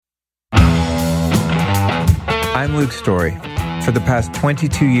I'm Luke Story. For the past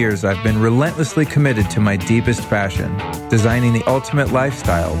 22 years, I've been relentlessly committed to my deepest passion, designing the ultimate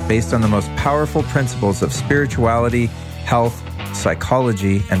lifestyle based on the most powerful principles of spirituality, health,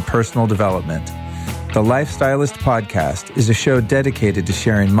 psychology, and personal development. The Lifestylist Podcast is a show dedicated to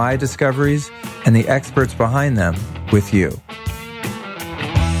sharing my discoveries and the experts behind them with you.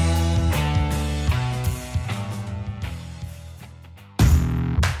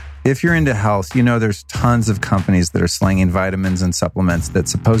 If you're into health, you know there's tons of companies that are slinging vitamins and supplements that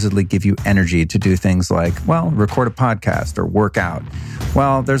supposedly give you energy to do things like, well, record a podcast or work out.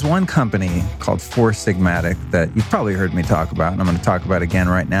 Well, there's one company called Four Sigmatic that you've probably heard me talk about, and I'm going to talk about again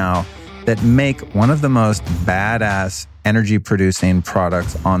right now, that make one of the most badass energy-producing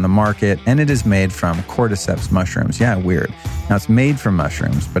products on the market, and it is made from cordyceps mushrooms. Yeah, weird. Now, it's made from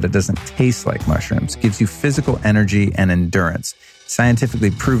mushrooms, but it doesn't taste like mushrooms. It gives you physical energy and endurance.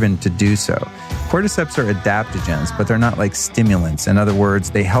 Scientifically proven to do so. Cordyceps are adaptogens, but they're not like stimulants. In other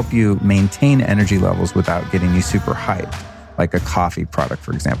words, they help you maintain energy levels without getting you super hyped, like a coffee product,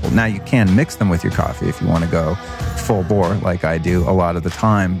 for example. Now, you can mix them with your coffee if you want to go full bore, like I do a lot of the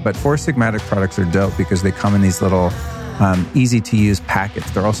time. But Four Sigmatic products are dope because they come in these little easy-to-use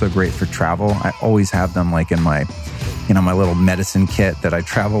packets. They're also great for travel. I always have them like in my my little medicine kit that I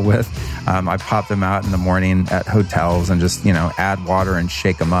travel with. I pop them out in the morning at hotels and just, add water and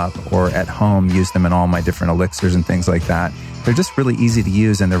shake them up, or at home, use them in all my different elixirs and things like that. They're just really easy to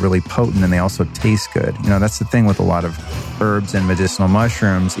use, and they're really potent, and they also taste good. That's the thing with a lot of herbs and medicinal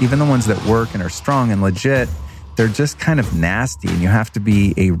mushrooms. Even the ones that work and are strong and legit, they're just kind of nasty, and you have to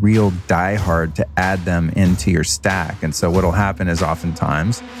be a real diehard to add them into your stack. And so what'll happen is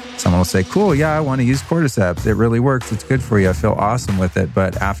oftentimes someone will say, cool, yeah, I want to use cordyceps. It really works. It's good for you. I feel awesome with it.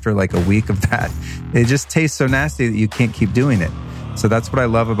 But after like a week of that, it just tastes so nasty that you can't keep doing it. So that's what I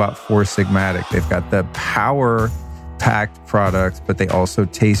love about Four Sigmatic. They've got the power-packed products, but they also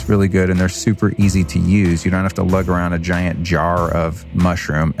taste really good, and they're super easy to use. You don't have to lug around a giant jar of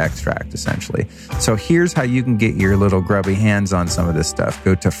mushroom extract, essentially. So here's how you can get your little grubby hands on some of this stuff.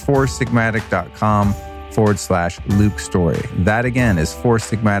 Go to foursigmatic.com/Luke Story. That again is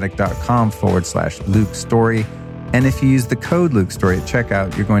foursigmatic.com/Luke Story. And if you use the code Luke Story at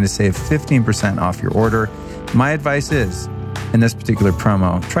checkout, you're going to save 15% off your order. My advice is, in this particular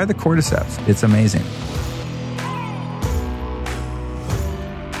promo, try the cordyceps. It's amazing.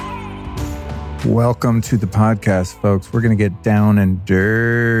 Welcome to the podcast, folks. We're going to get down and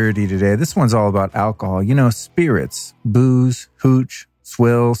dirty today. This one's all about alcohol. Spirits, booze, hooch,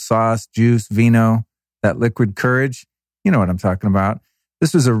 swill, sauce, juice, vino, that liquid courage. You know what I'm talking about.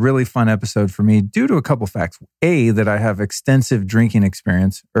 This was a really fun episode for me due to a couple facts. A, that I have extensive drinking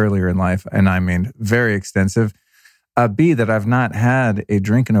experience earlier in life, and I mean very extensive. B, that I've not had a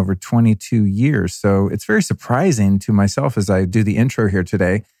drink in over 22 years. So it's very surprising to myself as I do the intro here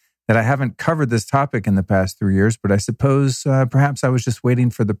today that I haven't covered this topic in the past 3 years, but I suppose perhaps I was just waiting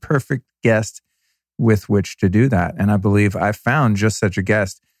for the perfect guest with which to do that. And I believe I found just such a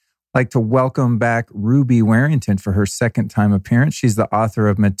guest. I'd like to welcome back Ruby Warrington for her second time appearance. She's the author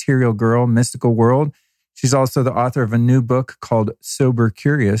of Material Girl, Mystical World. She's also the author of a new book called Sober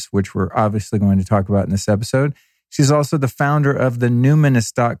Curious, which we're obviously going to talk about in this episode. She's also the founder of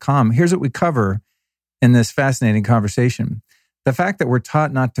thenuminist.com. Here's what we cover in this fascinating conversation. The fact that we're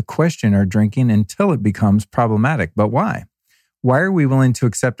taught not to question our drinking until it becomes problematic. But why? Why are we willing to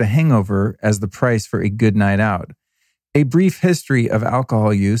accept a hangover as the price for a good night out? A brief history of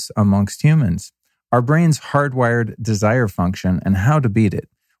alcohol use amongst humans. Our brain's hardwired desire function and how to beat it.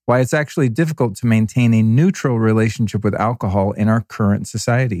 Why it's actually difficult to maintain a neutral relationship with alcohol in our current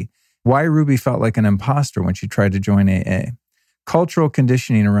society. Why Ruby felt like an imposter when she tried to join AA. Cultural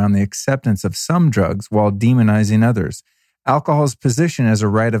conditioning around the acceptance of some drugs while demonizing others. Alcohol's position as a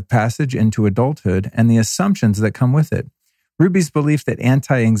rite of passage into adulthood and the assumptions that come with it. Ruby's belief that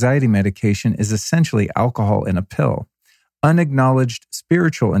anti-anxiety medication is essentially alcohol in a pill. Unacknowledged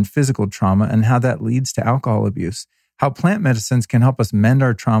spiritual and physical trauma and how that leads to alcohol abuse. How plant medicines can help us mend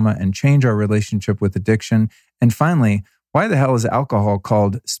our trauma and change our relationship with addiction. And finally, why the hell is alcohol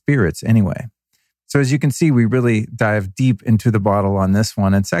called spirits anyway? So as you can see, we really dive deep into the bottle on this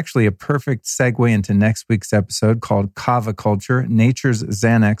one. It's actually a perfect segue into next week's episode called Kava Culture, Nature's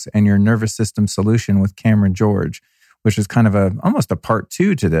Xanax and Your Nervous System Solution with Cameron George, which is kind of almost a part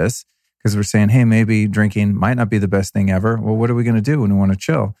 2 to this, because we're saying, hey, maybe drinking might not be the best thing ever. Well, what are we going to do when we want to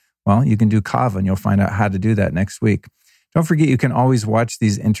chill? Well, you can do kava, and you'll find out how to do that next week. Don't forget, you can always watch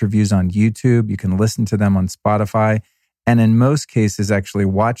these interviews on YouTube. You can listen to them on Spotify. and in most cases actually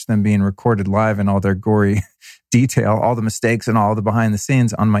watch them being recorded live in all their gory detail, all the mistakes and all the behind the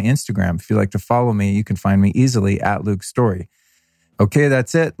scenes on my Instagram. If you'd like to follow me, you can find me easily at Luke Story. Okay,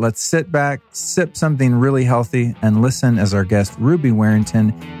 that's it. Let's sit back, sip something really healthy, and listen as our guest Ruby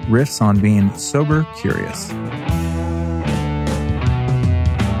Warrington riffs on being sober curious.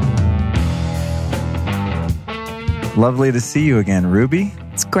 Lovely to see you again, Ruby.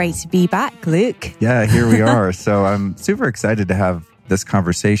 It's great to be back, Luke. Yeah, here we are. So I'm super excited to have this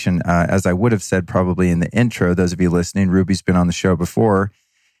conversation. As I would have said probably in the intro, those of you listening, Ruby's been on the show before,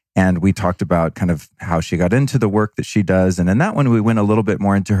 and we talked about kind of how she got into the work that she does. And in that one, we went a little bit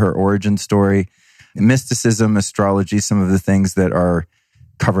more into her origin story, mysticism, astrology, some of the things that are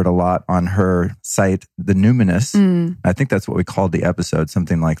covered a lot on her site, The Numinous. I think that's what we called the episode,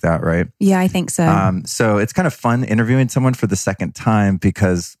 something like that, right? Yeah, I think so. So it's kind of fun interviewing someone for the second time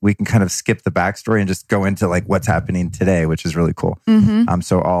because we can kind of skip the backstory and just go into like what's happening today, which is really cool.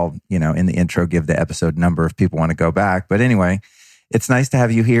 So I'll, in the intro, give the episode number if people want to go back. But anyway, it's nice to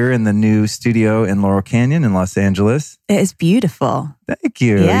have you here in the new studio in Laurel Canyon in Los Angeles. It is beautiful. Thank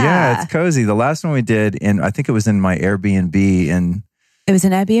you. Yeah, it's cozy. The last one we did I think it was in my Airbnb in... It was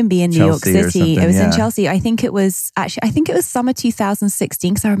an Airbnb in New York City. It was in Chelsea. I think it was summer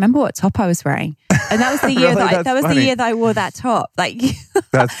 2016 because I remember what top I was wearing, and that was the year the year that I wore that top. Like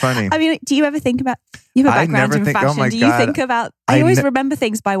that's funny. I mean, do you ever think about? You have a background in fashion. Oh do you think about? I always remember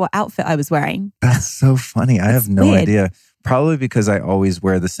things by what outfit I was wearing. That's so funny. I have no idea. Probably because I always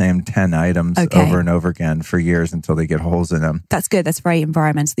wear the same 10 items over and over again for years until they get holes in them. That's good. That's very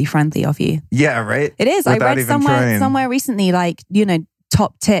environmentally friendly of you. Yeah, right? It is. Without I read somewhere recently, like,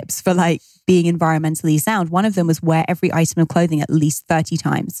 top tips for like being environmentally sound. One of them was wear every item of clothing at least 30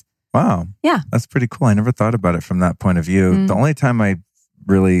 times. Wow. Yeah. That's pretty cool. I never thought about it from that point of view. The only time I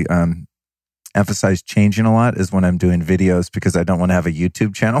really emphasize changing a lot is when I'm doing videos because I don't want to have a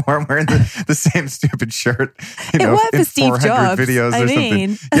YouTube channel where I'm wearing the same stupid shirt, it worked for Steve Jobs. Videos or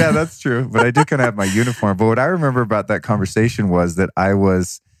something. Yeah, that's true. But I do kind of have my uniform. But what I remember about that conversation was that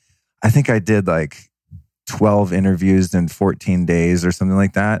I think I did like 12 interviews in 14 days or something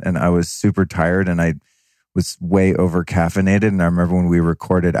like that. And I was super tired and I was way over caffeinated. And I remember when we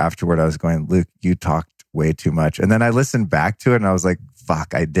recorded afterward, I was going, Luke, you talked way too much. And then I listened back to it and I was like,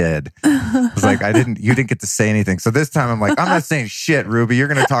 fuck, I did. I was like, you didn't get to say anything. So this time I'm like, I'm not saying shit, Ruby. You're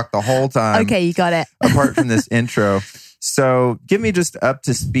going to talk the whole time. Okay, you got it. Apart from this intro. So give me just up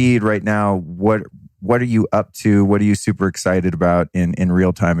to speed right now. What are you up to? What are you super excited about in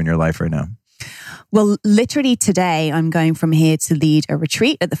real time in your life right now? Well, literally today, I'm going from here to lead a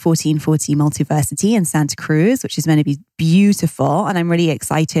retreat at the 1440 Multiversity in Santa Cruz, which is going to be beautiful. And I'm really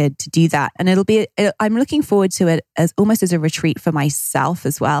excited to do that. And I'm looking forward to it as almost as a retreat for myself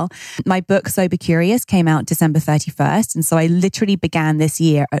as well. My book, Sober Curious, came out December 31st. And so I literally began this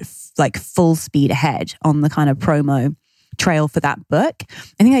year at like full speed ahead on the kind of promo trail for that book.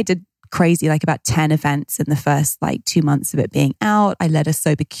 I think I did crazy, like about 10 events in the first 2 months of it being out. I led a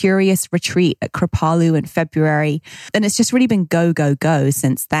Sober Curious retreat at Kripalu in February. And it's just really been go, go, go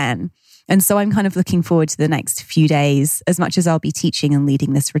since then. And so I'm kind of looking forward to the next few days, as much as I'll be teaching and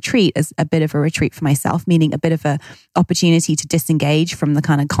leading this retreat, as a bit of a retreat for myself, meaning a bit of a opportunity to disengage from the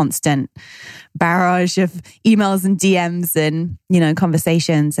kind of constant barrage of emails and DMs and,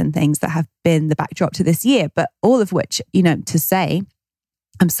 conversations and things that have been the backdrop to this year. But all of which, to say,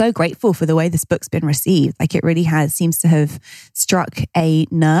 I'm so grateful for the way this book's been received. Like it really seems to have struck a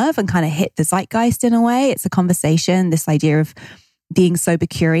nerve and kind of hit the zeitgeist in a way. It's a conversation, this idea of being sober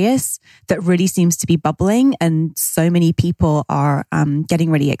curious that really seems to be bubbling. And so many people are getting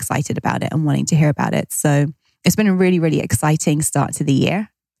really excited about it and wanting to hear about it. So it's been a really, really exciting start to the year.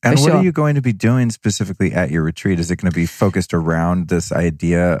 And what are you going to be doing specifically at your retreat? Is it going to be focused around this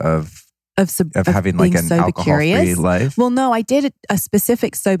idea of having like an alcohol-free life? Well, no, I did a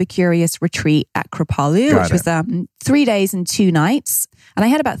specific Sober Curious retreat at Kripalu, which was 3 days and 2 nights. And I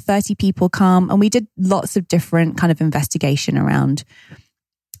had about 30 people come and we did lots of different kind of investigation around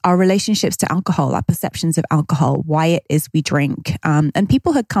our relationships to alcohol, our perceptions of alcohol, why it is we drink. And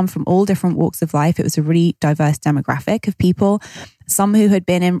people had come from all different walks of life. It was a really diverse demographic of people. Some who had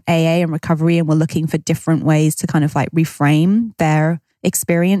been in AA and recovery and were looking for different ways to kind of like reframe their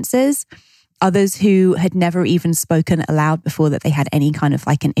experiences. Others who had never even spoken aloud before that they had any kind of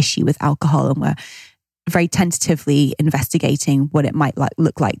like an issue with alcohol and were very tentatively investigating what it might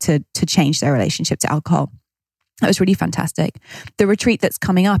look like to change their relationship to alcohol. That was really fantastic. The retreat that's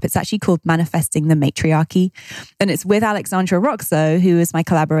coming up, it's actually called Manifesting the Matriarchy. And it's with Alexandra Roxo, who is my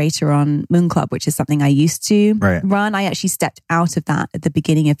collaborator on Moon Club, which is something I used to run. I actually stepped out of that at the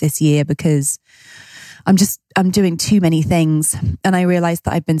beginning of this year because I'm doing too many things. And I realized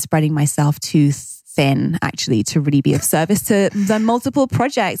that I've been spreading myself too thin actually to really be of service to the multiple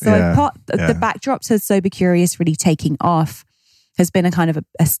projects. So the backdrop to Sober Curious really taking off has been a kind of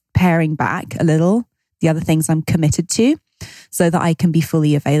a paring back a little, the other things I'm committed to so that I can be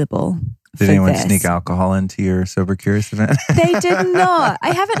fully available. Did anyone sneak alcohol into your Sober Curious event? They did not.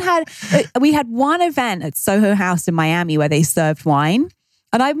 I haven't had, we had one event at Soho House in Miami where they served wine.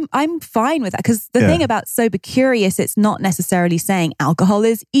 And I'm fine with that because the thing about Sober Curious, it's not necessarily saying alcohol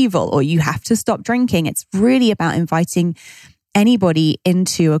is evil or you have to stop drinking. It's really about inviting anybody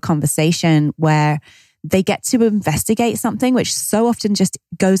into a conversation where they get to investigate something which so often just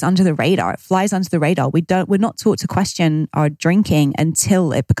goes under the radar. It flies under the radar. We're not taught to question our drinking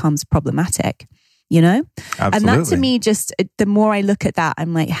until it becomes problematic, you know? Absolutely. And that to me, just the more I look at that,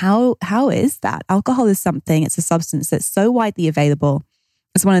 I'm like, how is that? Alcohol is something, it's a substance that's so widely available.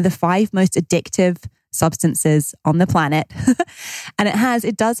 It's one of the 5 most addictive substances on the planet. And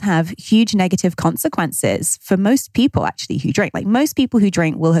it does have huge negative consequences for most people actually who drink. Like most people who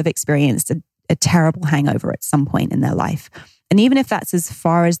drink will have experienced a terrible hangover at some point in their life. And even if that's as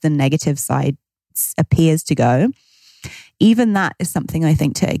far as the negative side appears to go, even that is something I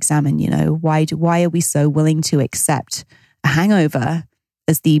think to examine, you know, why are we so willing to accept a hangover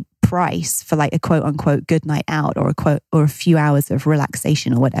as the price for like a quote unquote good night out or a few hours of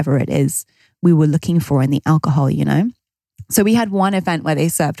relaxation or whatever it is we were looking for in the alcohol, you know? So we had one event where they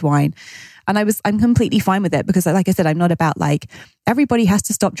served wine and I'm completely fine with it because like I said, I'm not about like everybody has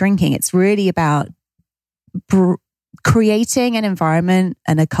to stop drinking. It's really about creating an environment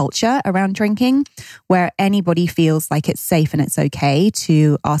and a culture around drinking where anybody feels like it's safe and it's okay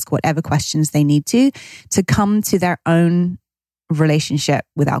to ask whatever questions they need to come to their own relationship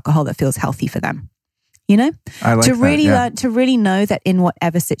with alcohol that feels healthy for them. You know? I like to really that, learn, to really know that in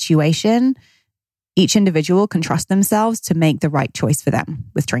whatever situation, each individual can trust themselves to make the right choice for them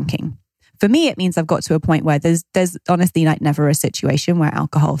with drinking. For me, it means I've got to a point where there's honestly like never a situation where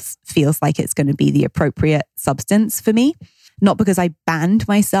alcohol feels like it's going to be the appropriate substance for me. Not because I banned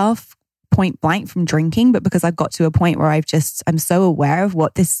myself point blank from drinking, but because I've got to a point where I'm so aware of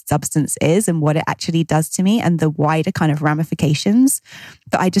what this substance is and what it actually does to me and the wider kind of ramifications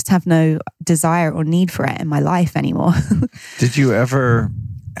that I just have no desire or need for it in my life anymore. Did you ever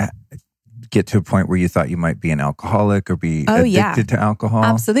get to a point where you thought you might be an alcoholic or be addicted to alcohol?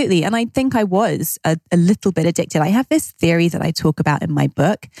 Absolutely. And I think I was a little bit addicted. I have this theory that I talk about in my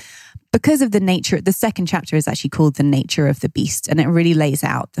book because of the nature. The second chapter is actually called The Nature of the Beast. And it really lays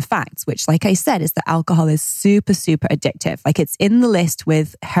out the facts, which like I said, is that alcohol is super, super addictive. Like it's in the list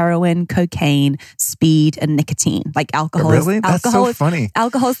with heroin, cocaine, speed, and nicotine. Like alcohol. Really? That's so funny.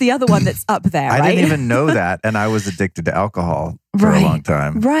 Alcohol's the other one that's up there, right? I didn't even know that. And I was addicted to alcohol for a long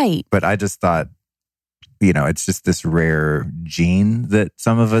time. Right. But I just thought, you know, it's just this rare gene that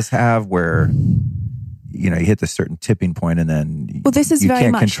some of us have where, you know, you hit this certain tipping point and then you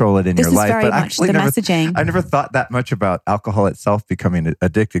can't control it in your life. But actually messaging. I never thought that much about alcohol itself becoming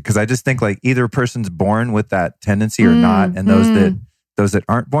addicted because I just think like either a person's born with that tendency or not. And those that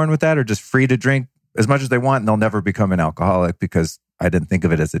aren't born with that are just free to drink as much as they want and they'll never become an alcoholic because I didn't think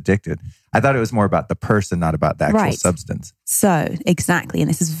of it as addicted. I thought it was more about the person, not about the actual substance. So exactly. And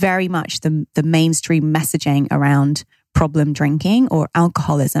this is very much the mainstream messaging around problem drinking or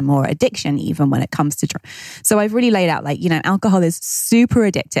alcoholism or addiction, even when it comes to drink. So I've really laid out like, you know, alcohol is super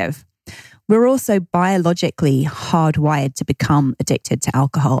addictive. We're also biologically hardwired to become addicted to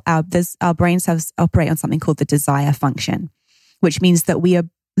alcohol. Our brains operate on something called the desire function, which means that we are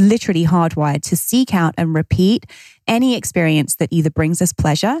literally hardwired to seek out and repeat any experience that either brings us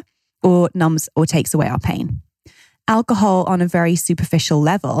pleasure or numbs or takes away our pain. Alcohol on a very superficial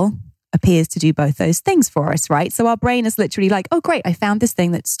level appears to do both those things for us, right? So our brain is literally like, oh, great, I found this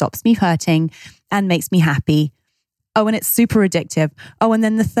thing that stops me hurting and makes me happy. Oh, and it's super addictive. Oh, and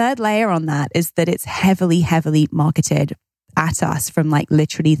then the third layer on that is that it's heavily, heavily marketed at us from like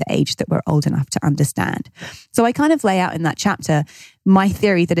literally the age that we're old enough to understand. So I kind of lay out in that chapter my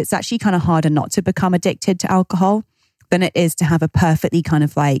theory that it's actually kind of harder not to become addicted to alcohol than it is to have a perfectly kind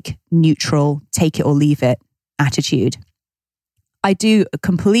of like neutral, take it or leave it attitude. I do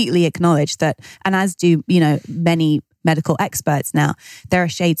completely acknowledge that, and as do, you know, many medical experts now, there are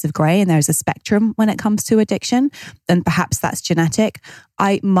shades of gray and there's a spectrum when it comes to addiction, and perhaps that's genetic.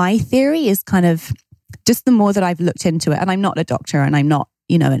 My theory is kind of just the more that I've looked into it, and I'm not a doctor and I'm not,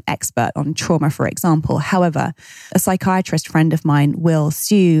 you know, an expert on trauma, for example. However, a psychiatrist friend of mine, Will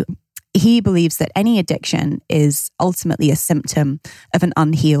Stew, he believes that any addiction is ultimately a symptom of an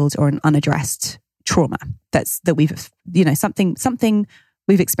unhealed or an unaddressed trauma that we've, you know, something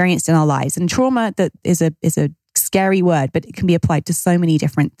we've experienced in our lives. And trauma that is a scary word, but it can be applied to so many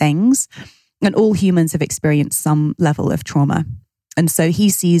different things. And all humans have experienced some level of trauma. And so he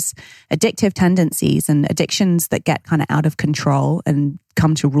sees addictive tendencies and addictions that get kind of out of control and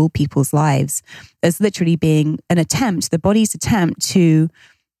come to rule people's lives as literally being an attempt, the body's attempt to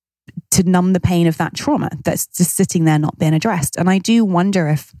numb the pain of that trauma that's just sitting there not being addressed. And I do wonder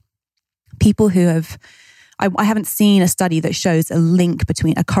if people who have, I haven't seen a study that shows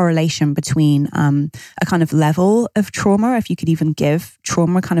a correlation between a kind of level of trauma, if you could even give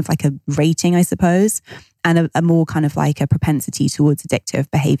trauma kind of like a rating, I suppose, and a more kind of like a propensity towards addictive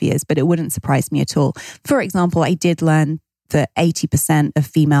behaviors. But it wouldn't surprise me at all. For example, I did learn that 80% of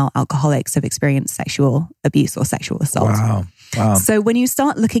female alcoholics have experienced sexual abuse or sexual assault. Wow. So when you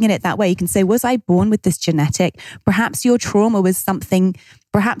start looking at it that way, you can say, was I born with this genetic? Perhaps your trauma was something,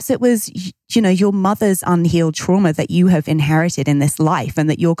 perhaps it was, your mother's unhealed trauma that you have inherited in this life and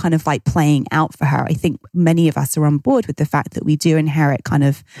that you're kind of like playing out for her. I think many of us are on board with the fact that we do inherit kind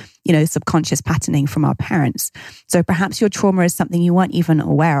of, subconscious patterning from our parents. So perhaps your trauma is something you weren't even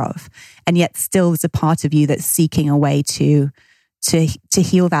aware of. And yet still there's a part of you that's seeking a way to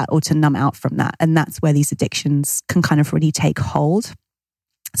heal that or to numb out from that. And that's where these addictions can kind of really take hold.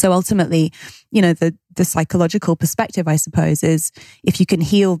 So ultimately, the psychological perspective, I suppose, is if you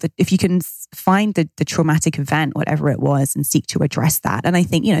can find the traumatic event, whatever it was, and seek to address that. And I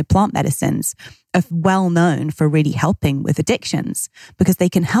think, plant medicines are well known for really helping with addictions because they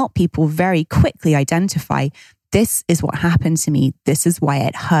can help people very quickly identify, this is what happened to me, this is why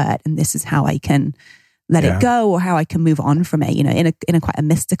it hurt, and this is how I can let it go or how I can move on from it, in a quite a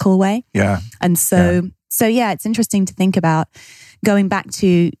mystical way. Yeah. And so it's interesting to think about going back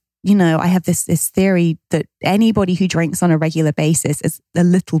to, I have this theory that anybody who drinks on a regular basis is a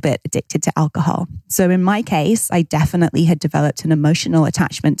little bit addicted to alcohol. So in my case, I definitely had developed an emotional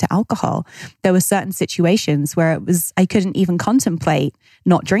attachment to alcohol. There were certain situations where I couldn't even contemplate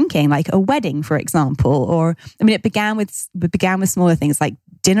not drinking, like a wedding, for example, or, it began with smaller things like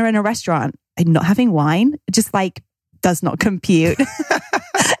dinner in a restaurant and not having wine, just like does not compute.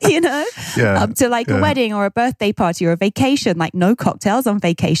 Up to like a wedding or a birthday party or a vacation, like no cocktails on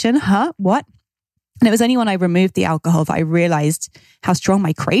vacation. Huh? What? And it was only when I removed the alcohol that I realized how strong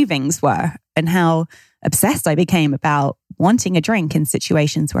my cravings were and how obsessed I became about wanting a drink in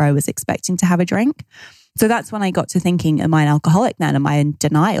situations where I was expecting to have a drink. So that's when I got to thinking, am I an alcoholic then? Am I in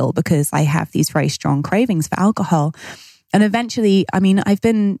denial because I have these very strong cravings for alcohol? And eventually, I've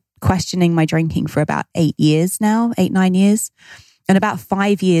been questioning my drinking for about 8, 9 years. And about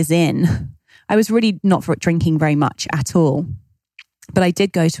 5 years in, I was really not for drinking very much at all. But I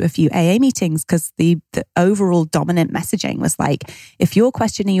did go to a few AA meetings because the overall dominant messaging was like, if you're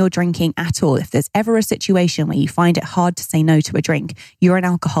questioning your drinking at all, if there's ever a situation where you find it hard to say no to a drink, you're an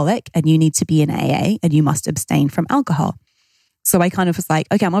alcoholic and you need to be in AA and you must abstain from alcohol. So I kind of was like,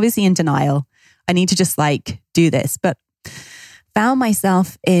 okay, I'm obviously in denial. I need to just like do this. But found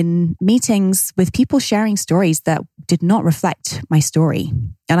myself in meetings with people sharing stories that did not reflect my story.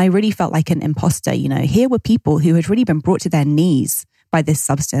 And I really felt like an imposter. Here were people who had really been brought to their knees by this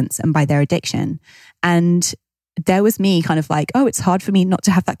substance and by their addiction. And there was me kind of like, oh, it's hard for me not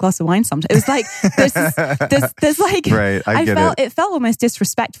to have that glass of wine sometimes. It was like, there's like, right, it felt almost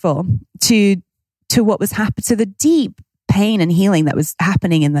disrespectful to what was happening, to the deep pain and healing that was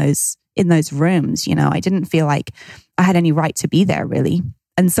happening in those rooms. I didn't feel like I had any right to be there really.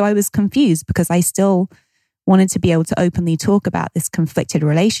 And so I was confused because I still wanted to be able to openly talk about this conflicted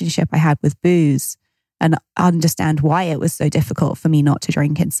relationship I had with booze and understand why it was so difficult for me not to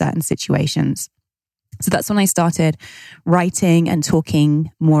drink in certain situations. So that's when I started writing and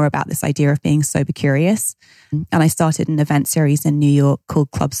talking more about this idea of being sober curious. And I started an event series in New York called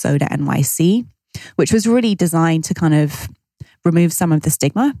Club Soda NYC, which was really designed to kind of remove some of the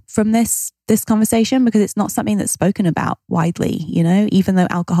stigma from this conversation because it's not something that's spoken about widely, even though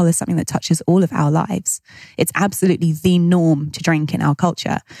alcohol is something that touches all of our lives. It's absolutely the norm to drink in our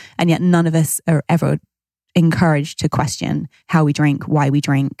culture. And yet none of us are ever encouraged to question how we drink, why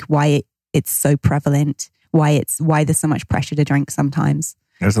it's so prevalent, why there's so much pressure to drink sometimes.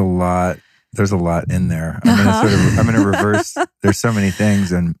 There's a lot in there. I'm going to reverse, there's so many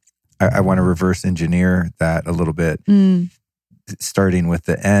things and I want to reverse engineer that a little bit. Starting with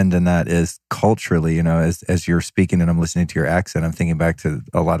the end, and that is culturally, as you're speaking and I'm listening to your accent, I'm thinking back to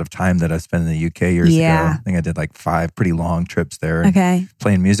a lot of time that I spent in the UK years ago. I think I did like 5 pretty long trips there,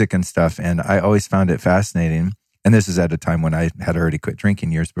 playing music and stuff. And I always found it fascinating. And this is at a time when I had already quit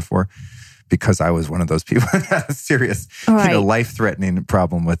drinking years before. because I was one of those people that had a serious, life-threatening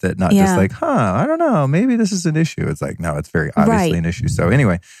problem with it. Not just like, I don't know, maybe this is an issue. It's like, no, it's very obviously an issue. So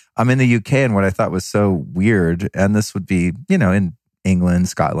anyway, I'm in the UK, and what I thought was so weird, and this would be, in England,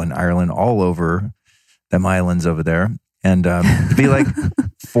 Scotland, Ireland, all over them islands over there. And to be like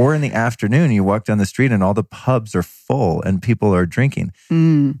 4 PM, you walk down the street and all the pubs are full and people are drinking.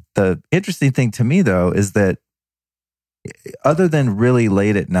 The interesting thing to me, though, is that other than really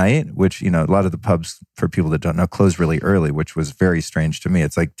late at night, which, a lot of the pubs, for people that don't know, close really early, which was very strange to me.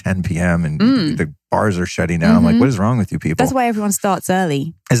 It's like 10 PM and the bars are shutting down. I'm like, what is wrong with you people? That's why everyone starts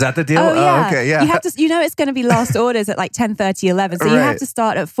early. Is that the deal? Oh, yeah. Okay, yeah. You have to, it's going to be last orders at like 10:30, 11. So you have to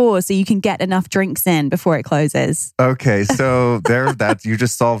start at 4 so you can get enough drinks in before it closes. Okay, so you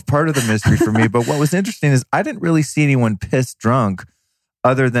just solved part of the mystery for me. But what was interesting is I didn't really see anyone pissed drunk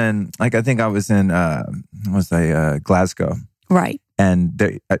other than, like, I think I was in, Glasgow. Right. And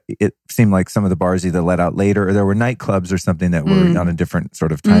it seemed like some of the bars either let out later or there were nightclubs or something that were on a different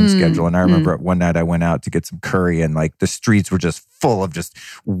sort of time schedule. And I remember one night I went out to get some curry and like the streets were just full of just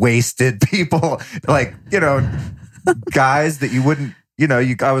wasted people, like, guys that you wouldn't,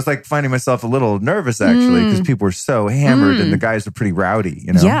 I was like finding myself a little nervous actually because people were so hammered and the guys were pretty rowdy,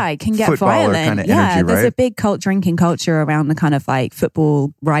 Yeah, it can get Footballer violent. kind of energy, there's a big drinking culture around the kind of like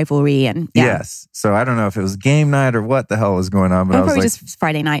football rivalry and Yes. So I don't know if it was game night or what the hell was going on, but I was probably like, just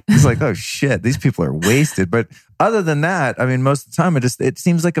Friday night. I was like, oh shit, these people are wasted. But other than that, I mean, most of the time it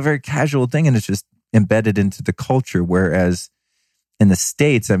seems like a very casual thing and it's just embedded into the culture. Whereas in the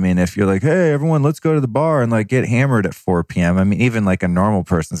States, I mean, if you're like, hey, everyone, let's go to the bar and like get hammered at 4 PM. I mean, even like a normal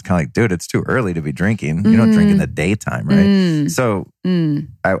person is kind of like, dude, it's too early to be drinking. You don't drink in the daytime, right? So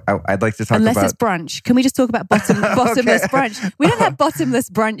I'd like to talk Unless about... it's brunch. Can we just talk about bottomless brunch? We don't have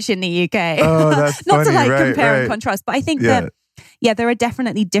bottomless brunch in the UK. Oh, that's Not funny. to like compare and contrast, but I think that, there are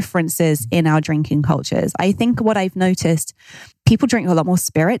definitely differences in our drinking cultures. I think what I've noticed, people drink a lot more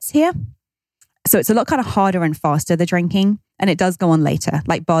spirits here. So it's a lot kind of harder and faster, the drinking. And it does go on later.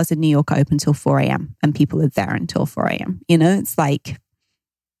 Like bars in New York are open until 4 AM and people are there until 4 AM. It's like,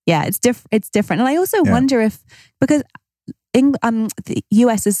 it's different. And I also wonder if, because the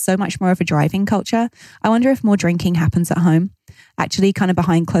US is so much more of a driving culture, I wonder if more drinking happens at home, actually kind of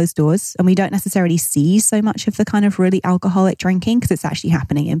behind closed doors. And we don't necessarily see so much of the kind of really alcoholic drinking because it's actually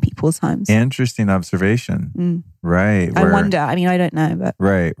happening in people's homes. Interesting observation. Right. I wonder. I mean, I don't know. But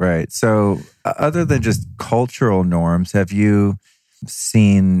Right. So other than just cultural norms, have you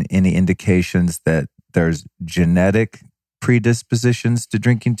seen any indications that there's genetic predispositions to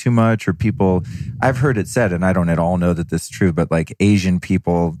drinking too much, or people, I've heard it said, and I don't at all know that this is true, but like Asian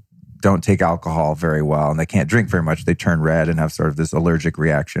people don't take alcohol very well and they can't drink very much. They turn red and have sort of this allergic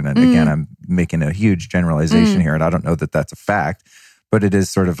reaction. And again, I'm making a huge generalization here, and I don't know that that's a fact, but it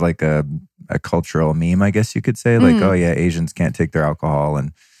is sort of like a cultural meme, I guess you could say, like, oh yeah, Asians can't take their alcohol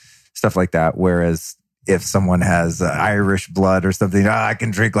and stuff like that. Whereas if someone has Irish blood or something, I can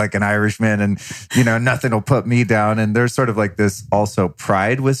drink like an Irishman and, nothing will put me down. And there's sort of like this also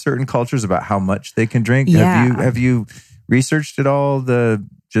pride with certain cultures about how much they can drink. Yeah. Have you researched at all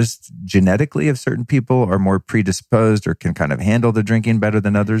just genetically if certain people are more predisposed or can kind of handle the drinking better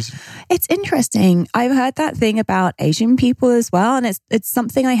than others? It's interesting. I've heard that thing about Asian people as well. And it's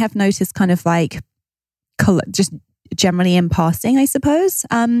something I have noticed kind of like just generally in passing, I suppose.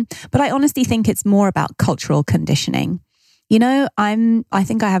 But I honestly think it's more about cultural conditioning. I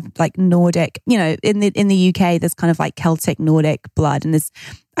think I have like Nordic, in the UK, there's kind of like Celtic Nordic blood. And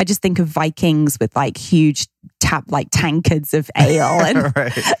I just think of Vikings with like huge tankards of ale and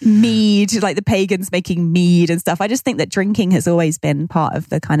mead, like the pagans making mead and stuff. I just think that drinking has always been part of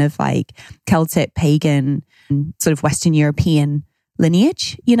the kind of like Celtic pagan sort of Western European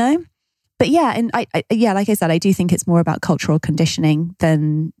lineage, But yeah, and I like I said, I do think it's more about cultural conditioning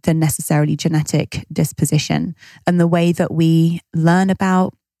than necessarily genetic disposition and the way that we learn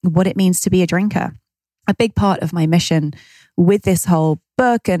about what it means to be a drinker. A big part of my mission with this whole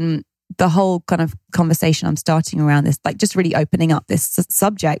book and the whole kind of conversation I'm starting around this, like just really opening up this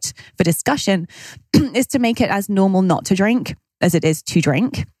subject for discussion, is to make it as normal not to drink as it is to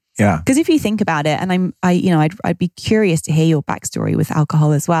drink. Yeah. Because if you think about it, and I'd be curious to hear your backstory with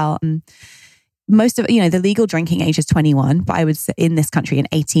alcohol as well. Most of, the legal drinking age is 21, but I would say in this country and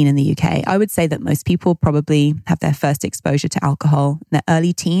 18 in the UK, I would say that most people probably have their first exposure to alcohol in their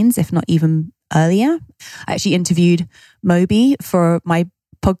early teens, if not even earlier. I actually interviewed Moby for my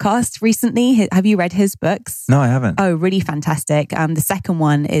podcast recently. Have you read his books? No, I haven't. Oh, really fantastic. The second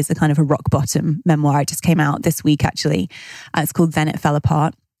one is a kind of a rock bottom memoir. It just came out this week, actually. It's called Then It Fell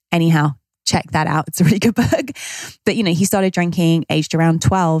Apart. Anyhow, check that out. It's a really good book. But, he started drinking aged around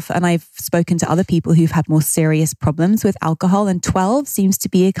 12. And I've spoken to other people who've had more serious problems with alcohol. And 12 seems to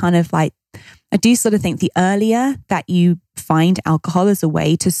be a kind of like, I do sort of think the earlier that you find alcohol as a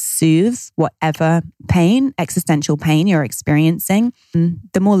way to soothe whatever pain, existential pain you're experiencing,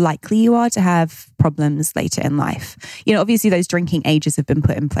 the more likely you are to have problems later in life. Obviously those drinking ages have been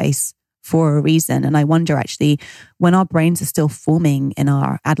put in place for a reason. And I wonder actually, when our brains are still forming in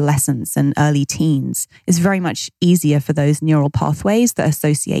our adolescence and early teens, it's very much easier for those neural pathways that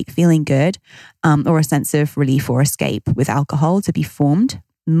associate feeling good or a sense of relief or escape with alcohol to be formed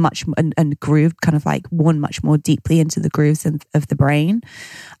much and grooved, kind of like worn much more deeply into the grooves of the brain,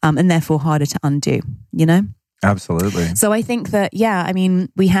 and therefore harder to undo, Absolutely. So I think that,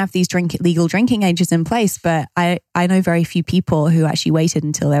 we have these legal drinking ages in place, but I know very few people who actually waited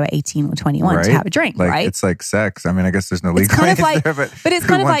until they were 18 or 21 to have a drink, right? It's like sex. I mean, I guess there's no legal age there, but it's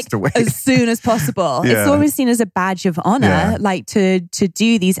kind of like as soon as possible. Yeah. It's almost seen as a badge of honor, like to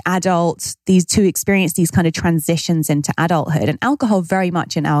do to experience these kind of transitions into adulthood. And alcohol very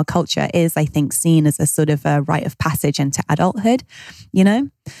much in our culture is, I think, seen as a sort of a rite of passage into adulthood,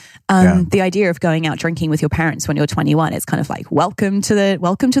 The idea of going out drinking with your parents when you're 21 is kind of like welcome to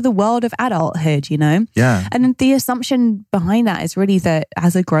the world of adulthood, Yeah. And the assumption behind that is really that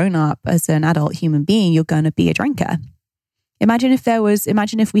as a grown up, as an adult human being, you're going to be a drinker. Imagine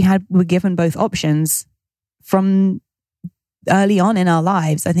if we were given both options from early on in our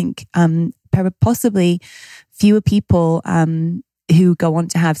lives. I think possibly fewer people who go on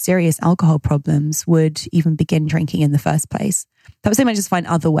to have serious alcohol problems would even begin drinking in the first place. That was so much just find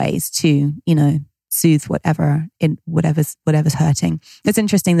other ways to, soothe whatever's hurting. It's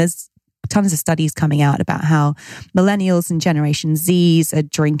interesting. There's tons of studies coming out about how millennials and Generation Zs are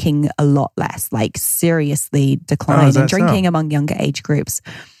drinking a lot less, like seriously decline in drinking among younger age groups.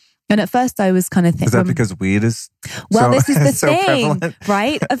 And at first I was kind of thinking... Is that because weed is this is the so thing, prevalent?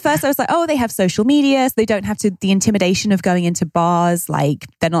 Right? At first I was like, they have social media, so they don't have the intimidation of going into bars, like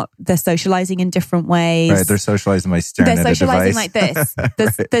they're socializing in different ways. Right, they're socializing by staring at a device. They're socializing like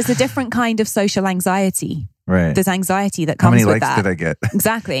this. There's a different kind of social anxiety. Right. There's anxiety that comes with that. How many likes did I get?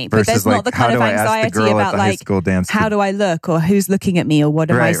 Exactly. But there's not the kind of anxiety about like, how do I look or who's looking at me or what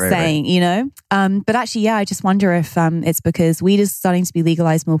am I saying, But actually, I just wonder if it's because weed is starting to be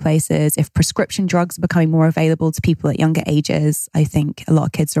legalized more places, if prescription drugs are becoming more available to people at younger ages. I think a lot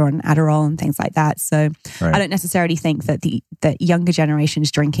of kids are on Adderall and things like that. So I don't necessarily think that that younger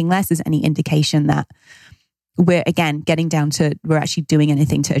generations drinking less is any indication that we're, again, getting down to we're actually doing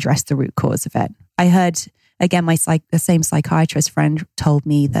anything to address the root cause of it. I heard... Again, the same psychiatrist friend told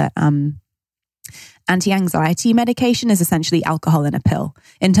me that anti-anxiety medication is essentially alcohol in a pill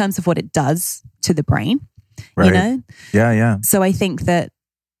in terms of what it does to the brain, right. Yeah. So I think that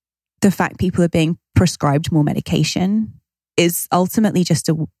the fact people are being prescribed more medication is ultimately just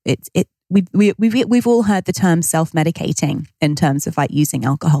we've all heard the term self-medicating in terms of like using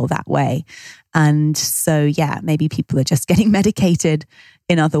alcohol that way. And so, maybe people are just getting medicated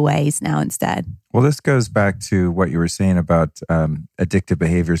in other ways now instead. Well, this goes back to what you were saying about addictive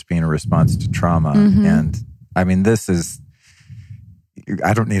behaviors being a response to trauma. Mm-hmm. And I mean,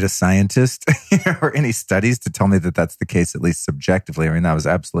 I don't need a scientist or any studies to tell me that that's the case, at least subjectively. I mean, that was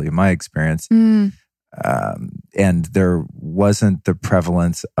absolutely my experience. Mm. And there wasn't the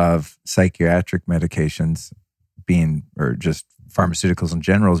prevalence of psychiatric medications or just pharmaceuticals in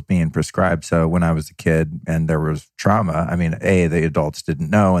general being prescribed. So when I was a kid and there was trauma, I mean, the adults didn't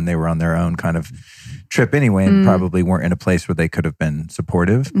know and they were on their own kind of trip anyway and probably weren't in a place where they could have been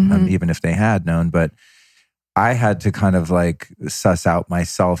supportive, even if they had known. But I had to kind of like suss out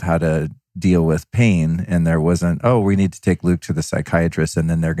myself how to deal with pain. And there wasn't, we need to take Luke to the psychiatrist and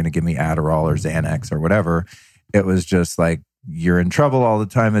then they're going to give me Adderall or Xanax or whatever. It was just like, you're in trouble all the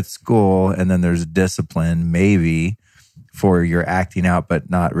time at school. And then there's discipline, maybe, for your acting out, but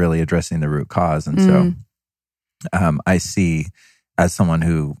not really addressing the root cause. And so I see, as someone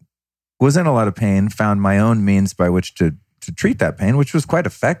who was in a lot of pain, found my own means by which to treat that pain, which was quite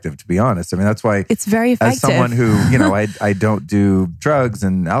effective, to be honest. I mean, that's why it's very effective. As someone who, I don't do drugs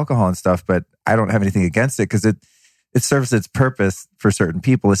and alcohol and stuff, but I don't have anything against it because it serves its purpose for certain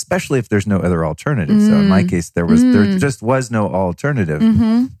people, especially if there's no other alternative. So in my case, there just was no alternative.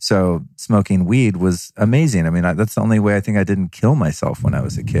 Mm-hmm. So smoking weed was amazing. I mean, that's the only way I think I didn't kill myself when I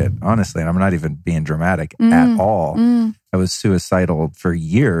was a kid, honestly. And I'm not even being dramatic at all. I was suicidal for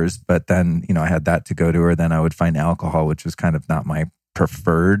years, but then, I had that to go to, or then I would find alcohol, which was kind of not my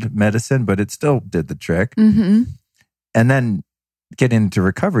preferred medicine, but it still did the trick. Mm-hmm. And then getting into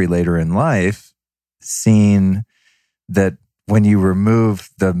recovery later in life, seeing that when you remove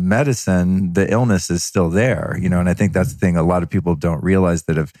the medicine, the illness is still there, and I think that's the thing a lot of people don't realize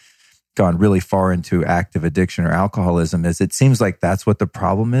that have gone really far into active addiction or alcoholism is it seems like that's what the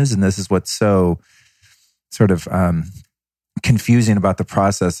problem is. And this is what's so sort of confusing about the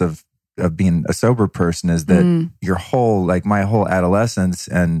process of being a sober person is that your whole, like my whole adolescence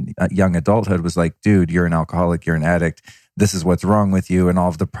and young adulthood was like, dude, you're an alcoholic, you're an addict. This is what's wrong with you. And all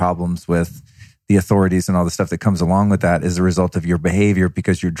of the problems with the authorities and all the stuff that comes along with that is a result of your behavior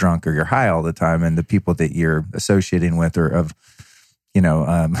because you're drunk or you're high all the time. And the people that you're associating with are of,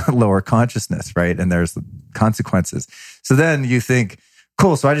 lower consciousness, right? And there's consequences. So then you think,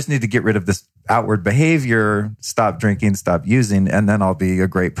 cool, so I just need to get rid of this outward behavior, stop drinking, stop using, and then I'll be a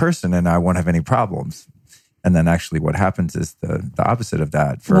great person and I won't have any problems. And then actually what happens is the opposite of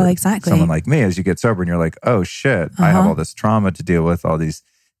that for someone like me. As you get sober and you're like, oh shit, I have all this trauma to deal with, all these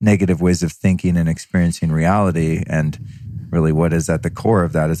negative ways of thinking and experiencing reality. And really what is at the core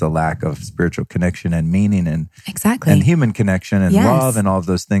of that is a lack of spiritual connection and meaning and human connection and love and all of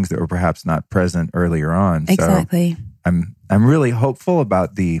those things that were perhaps not present earlier on. Exactly. So I'm really hopeful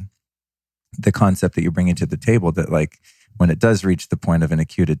about the concept that you're bringing to the table that like when it does reach the point of an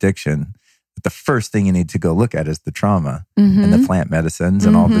acute addiction, the first thing you need to go look at is the trauma and the plant medicines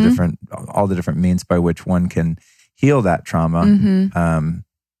and all the different means by which one can heal that trauma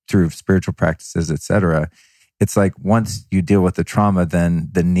through spiritual practices, etc. It's like once you deal with the trauma, then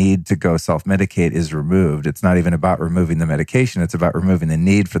the need to go self-medicate is removed. It's not even about removing the medication. It's about removing the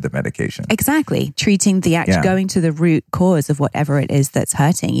need for the medication. Exactly. Treating the going to the root cause of whatever it is that's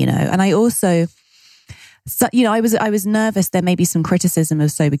hurting, And I also, I was nervous there may be some criticism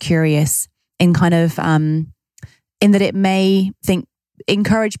of Sober Curious in kind of, in that it may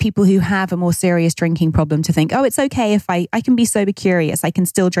encourage people who have a more serious drinking problem to think, oh, it's okay if I can be sober curious. I can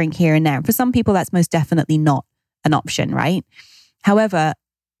still drink here and there. For some people, that's most definitely not an option, right? However,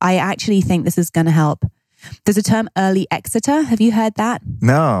 I actually think this is going to help. There's a term early exiter. Have you heard that?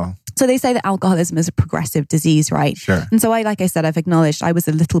 No. So they say that alcoholism is a progressive disease, right? Sure. And so like I said, I've acknowledged I was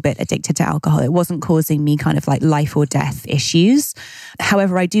a little bit addicted to alcohol. It wasn't causing me kind of like life or death issues.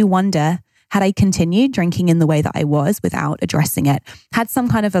 However, I do wonder, had I continued drinking in the way that I was without addressing it, had some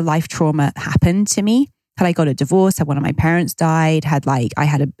kind of a life trauma happened to me, had I got a divorce, had one of my parents died, I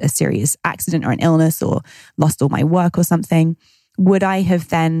had a serious accident or an illness or lost all my work or something, would that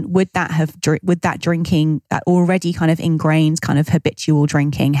drinking, that already kind of ingrained kind of habitual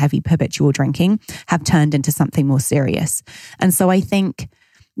drinking, heavy habitual drinking, have turned into something more serious? And so I think,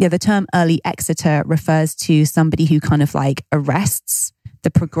 the term early exiter refers to somebody who kind of like arrests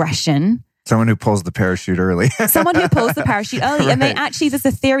the progression. Someone who pulls the parachute early. Someone who pulls the parachute early. Right. And there's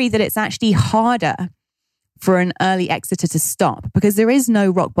a theory that it's actually harder for an early exiter to stop because there is no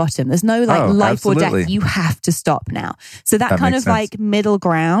rock bottom. There's no life absolutely. or death. You have to stop now. So that kind of sense. like middle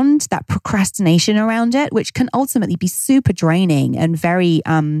ground, that procrastination around it, which can ultimately be super draining and very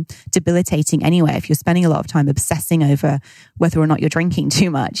debilitating anyway. If you're spending a lot of time obsessing over whether or not you're drinking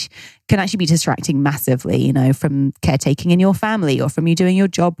too much, can actually be distracting massively, from caretaking in your family or from you doing your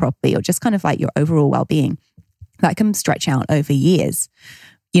job properly or just kind of like your overall well-being. That can stretch out over years.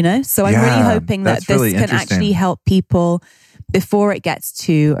 So I'm really hoping that this can actually help people before it gets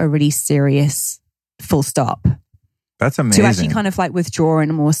to a really serious full stop. That's amazing. To actually kind of like withdraw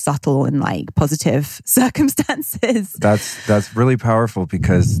in more subtle and like positive circumstances. That's really powerful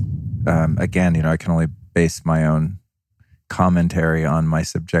because, again, I can only base my own commentary on my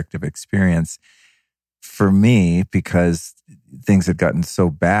subjective experience. For me, because things had gotten so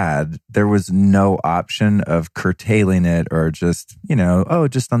bad, there was no option of curtailing it or just,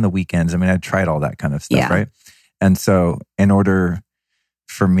 just on the weekends. I mean, I tried all that kind of stuff, right? And so in order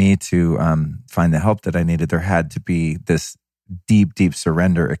for me to find the help that I needed, there had to be this deep, deep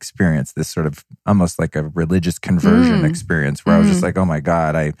surrender experience, this sort of almost like a religious conversion experience where I was just like, oh my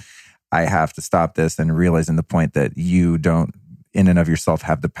God, I have to stop this, and realizing the point that you don't in and of yourself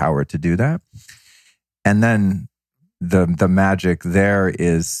have the power to do that. And then the magic there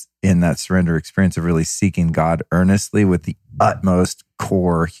is in that surrender experience of really seeking God earnestly with the utmost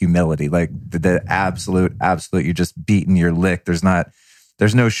core humility, like the absolute, you're just beating your lick. There's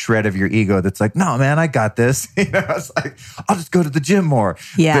no shred of your ego that's like, no, man, I got this. It's like, I'll just go to the gym more.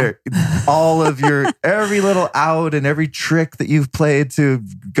 Yeah. All of your, every little out and every trick that you've played to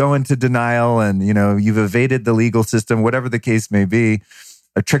go into denial and, you've evaded the legal system, whatever the case may be,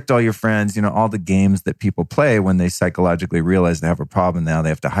 or tricked all your friends, all the games that people play when they psychologically realize they have a problem. Now they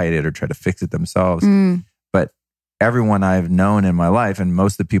have to hide it or try to fix it themselves. But everyone I've known in my life, and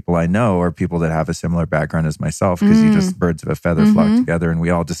most of the people I know are people that have a similar background as myself, because you just birds of a feather flock together, and we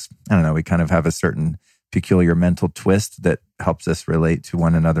all just, we kind of have a certain peculiar mental twist that helps us relate to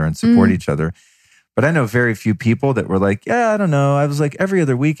one another and support each other. But I know very few people that were like, yeah, I don't know. I was like every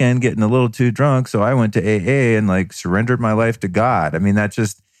other weekend getting a little too drunk. So I went to AA and like surrendered my life to God. I mean, that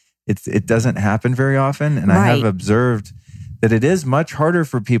just, it doesn't happen very often. And I have observed that it is much harder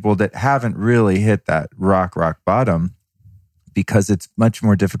for people that haven't really hit that rock bottom, because it's much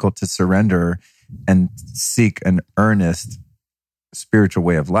more difficult to surrender and seek an earnest spiritual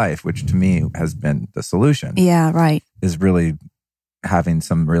way of life, which to me has been the solution. Yeah, right. Is really having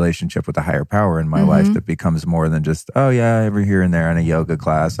some relationship with a higher power in my life that becomes more than just, oh yeah, every here and there in a yoga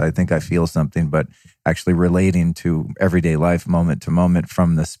class, I think I feel something, but actually relating to everyday life moment to moment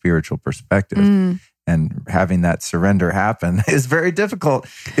from the spiritual perspective. And having that surrender happen is very difficult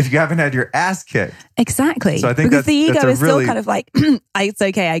if you haven't had your ass kicked. Exactly. So I think because the ego is really, still kind of like, it's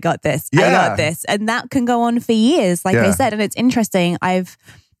okay, I got this. Yeah. I got this. And that can go on for years, like I said. And it's interesting. I've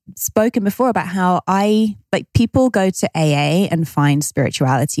spoken before about how people go to AA and find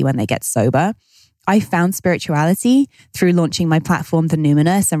spirituality when they get sober. I found spirituality through launching my platform, The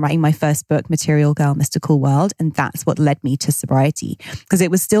Numinous, and writing my first book, Material Girl, Mystical World. And that's what led me to sobriety, because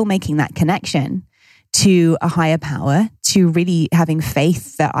it was still making that connection to a higher power, to really having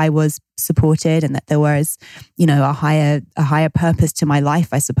faith that I was supported and that there was, a higher purpose to my life,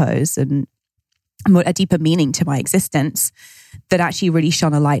 I suppose, and a deeper meaning to my existence, that actually really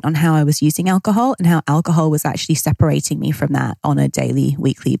shone a light on how I was using alcohol and how alcohol was actually separating me from that on a daily,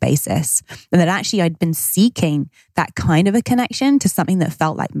 weekly basis. And that actually I'd been seeking that kind of a connection to something that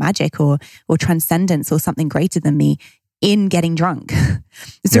felt like magic or transcendence or something greater than me in getting drunk.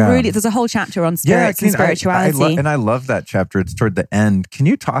 There's a whole chapter on spirits and spirituality. I love that chapter. It's toward the end. Can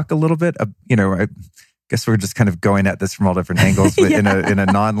you talk a little bit, I guess we're just kind of going at this from all different angles, but in a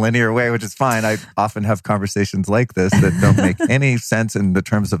non-linear way, which is fine. I often have conversations like this that don't make any sense in the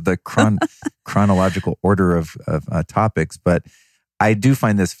terms of the chronological order of topics. But I do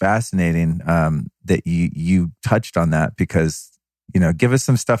find this fascinating that you touched on that, because give us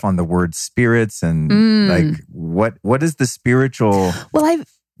some stuff on the word spirits and like what is the spiritual? Well,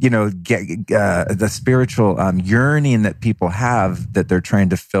 the spiritual yearning that people have that they're trying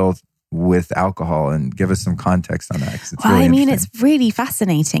to fill with alcohol, and give us some context on that. It's really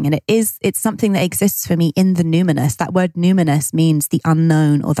fascinating, and it's something that exists for me in the numinous. That word numinous means the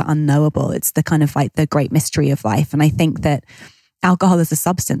unknown or the unknowable. It's the kind of like the great mystery of life, and I think that alcohol as a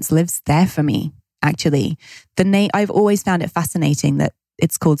substance lives there for me. Actually, I've always found it fascinating that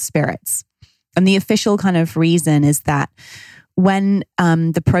it's called spirits. And the official kind of reason is that when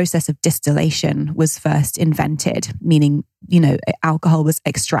the process of distillation was first invented, meaning, alcohol was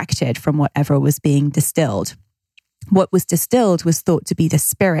extracted from whatever was being distilled, what was distilled was thought to be the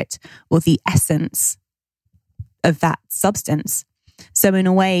spirit or the essence of that substance. So in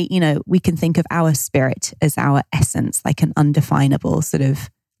a way, we can think of our spirit as our essence, like an undefinable sort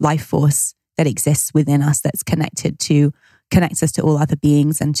of life force that exists within us, that's connects us to all other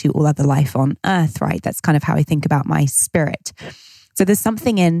beings and to all other life on earth, right? That's kind of how I think about my spirit. So there's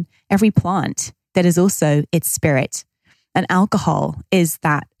something in every plant that is also its spirit. And alcohol is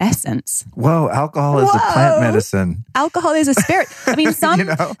that essence. Whoa, alcohol is a plant medicine. Alcohol is a spirit. I mean, some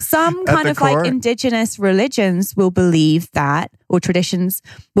kind of core, like indigenous religions will believe that, or traditions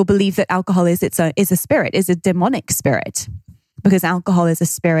will believe that alcohol is a spirit, is a demonic spirit. Because alcohol is a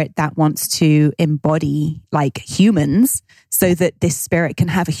spirit that wants to embody like humans so that this spirit can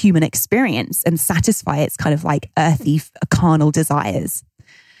have a human experience and satisfy its kind of like earthy, carnal desires.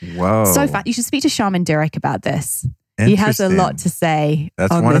 Whoa. So you should speak to Shaman Durek about this. He has a lot to say.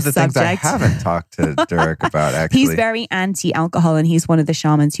 That's on one this of the subject. things I haven't talked to Durek about, actually. He's very anti-alcohol, and he's one of the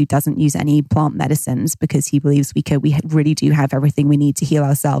shamans who doesn't use any plant medicines, because he believes we really do have everything we need to heal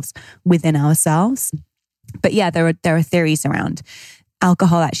ourselves within ourselves. But yeah, there are theories around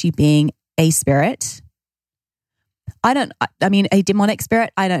alcohol actually being a spirit. A demonic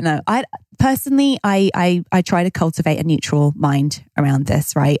spirit, I don't know. I personally try to cultivate a neutral mind around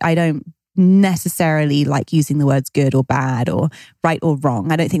this, right? I don't necessarily like using the words good or bad or right or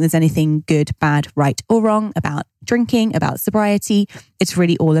wrong. I don't think there's anything good, bad, right or wrong about drinking, about sobriety. It's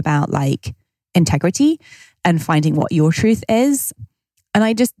really all about like integrity and finding what your truth is. And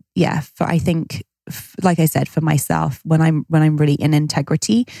I think, like I said, for myself, when I'm really in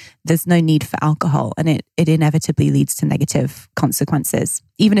integrity, there's no need for alcohol, and it inevitably leads to negative consequences.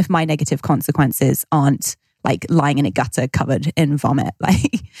 Even if my negative consequences aren't like lying in a gutter covered in vomit,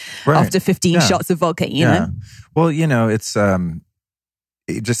 like after 15 shots of vodka, you know? Well, it's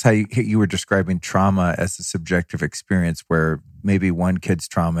just how you were describing trauma as a subjective experience where maybe one kid's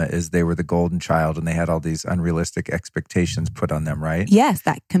trauma is they were the golden child and they had all these unrealistic expectations put on them, right? Yes,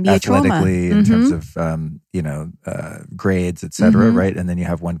 that can be a trauma. Athletically, in terms of, grades, et cetera, right? And then you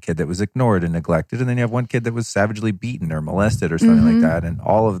have one kid that was ignored and neglected. And then you have one kid that was savagely beaten or molested or something like that. And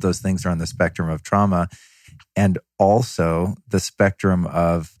all of those things are on the spectrum of trauma. And also the spectrum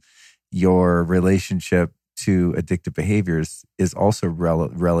of your relationship to addictive behaviors is also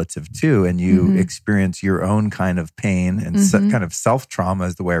relative too. And you experience your own kind of pain and kind of self-trauma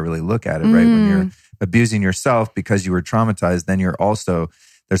is the way I really look at it, right? When you're abusing yourself because you were traumatized, then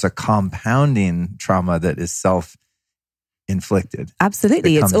there's a compounding trauma that is self-inflicted.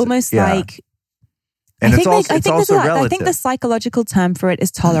 Absolutely. It's almost like... And it's also relative. I think the psychological term for it is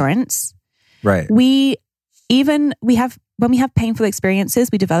tolerance. Right. When we have painful experiences,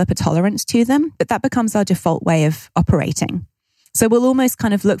 we develop a tolerance to them, but that becomes our default way of operating. So we'll almost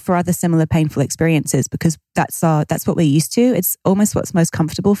kind of look for other similar painful experiences because that's what we're used to. It's almost what's most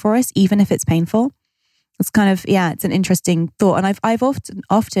comfortable for us, even if it's painful. It's kind of, it's an interesting thought. And I've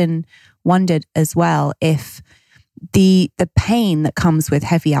often wondered as well if the pain that comes with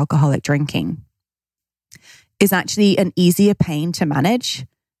heavy alcoholic drinking is actually an easier pain to manage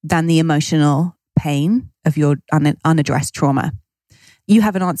than the emotional pain of your unaddressed trauma. You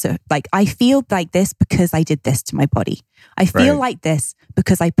have an answer. Like, I feel like this because I did this to my body. I feel like this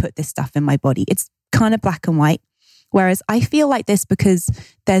because I put this stuff in my body. It's kind of black and white. Whereas I feel like this because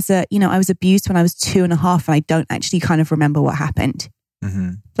I was abused when I was 2.5 and I don't actually kind of remember what happened.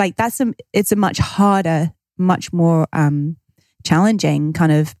 Like it's a much harder, much more challenging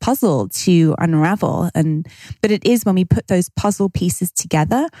kind of puzzle to unravel. But it is when we put those puzzle pieces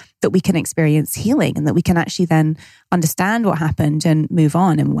together that we can experience healing and that we can actually then understand what happened and move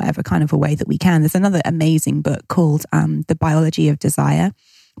on in whatever kind of a way that we can. There's another amazing book called The Biology of Desire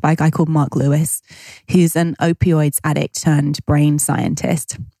by a guy called Mark Lewis, who's an opioids addict turned brain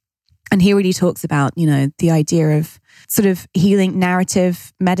scientist. And he really talks about, the idea of sort of healing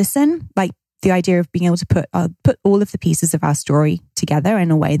narrative medicine, like the idea of being able to put all of the pieces of our story together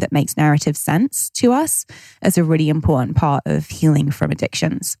in a way that makes narrative sense to us as a really important part of healing from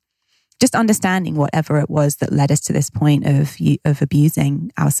addictions. Just understanding whatever it was that led us to this point of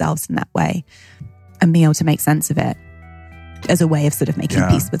abusing ourselves in that way and being able to make sense of it as a way of sort of making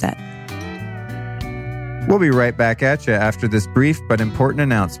peace with it. We'll be right back at you after this brief but important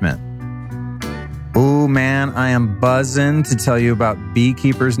announcement. Oh man, I am buzzing to tell you about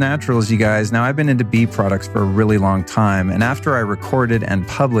Beekeepers Naturals, you guys. Now, I've been into bee products for a really long time, and after I recorded and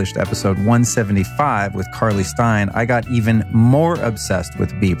published episode 175 with Carly Stein, I got even more obsessed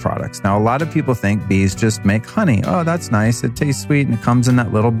with bee products. Now, a lot of people think bees just make honey. Oh, that's nice. It tastes sweet and it comes in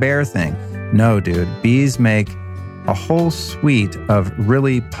that little bear thing. No, dude. Bees make a whole suite of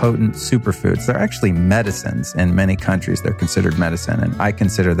really potent superfoods. They're actually medicines in many countries. They're considered medicine, and I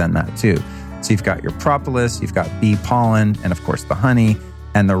consider them that too. So you've got your propolis, you've got bee pollen, and of course the honey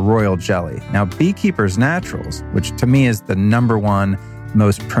and the royal jelly. Now, Beekeepers Naturals, which to me is the #1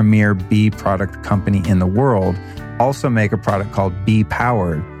 most premier bee product company in the world, also make a product called Bee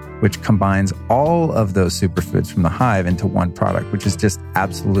Powered, which combines all of those superfoods from the hive into one product, which is just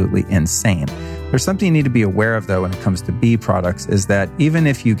absolutely insane. There's something you need to be aware of, though, when it comes to bee products, is that even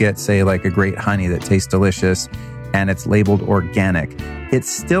if you get, say, like a great honey that tastes delicious and it's labeled organic, it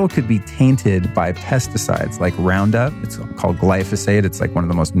still could be tainted by pesticides like Roundup. It's called glyphosate. It's like one of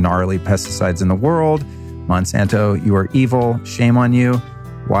the most gnarly pesticides in the world. Monsanto, you are evil. Shame on you.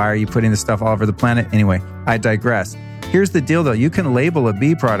 Why are you putting this stuff all over the planet? Anyway, I digress. Here's the deal, though. You can label a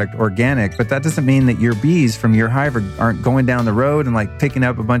bee product organic, but that doesn't mean that your bees from your hive aren't going down the road and like picking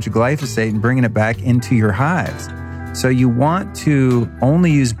up a bunch of glyphosate and bringing it back into your hives. So you want to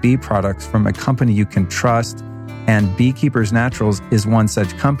only use bee products from a company you can trust. And Beekeepers Naturals is one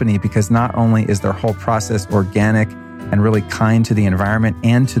such company because not only is their whole process organic and really kind to the environment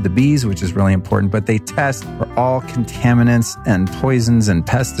and to the bees, which is really important, but they test for all contaminants and poisons and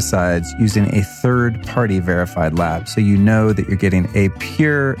pesticides using a third-party verified lab. So you know that you're getting a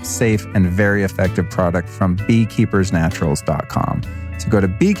pure, safe, and very effective product from beekeepersnaturals.com. So go to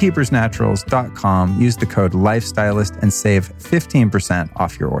beekeepersnaturals.com, use the code LIFESTYLIST, and save 15%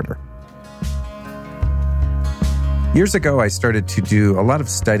 off your order. Years ago, I started to do a lot of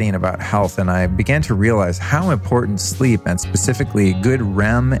studying about health, and I began to realize how important sleep, and specifically good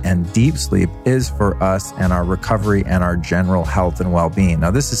REM and deep sleep, is for us and our recovery and our general health and well-being.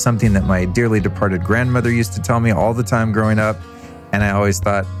 Now, this is something that my dearly departed grandmother used to tell me all the time growing up, and I always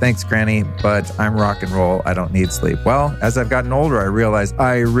thought, thanks, Granny, but I'm rock and roll. I don't need sleep. Well, as I've gotten older, I realized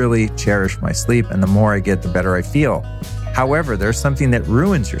I really cherish my sleep, and the more I get, the better I feel. However, there's something that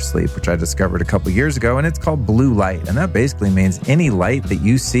ruins your sleep, which I discovered a couple years ago, and it's called blue light. And that basically means any light that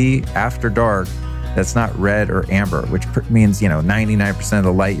you see after dark that's not red or amber, which means, 99% of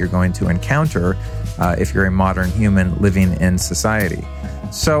the light you're going to encounter if you're a modern human living in society.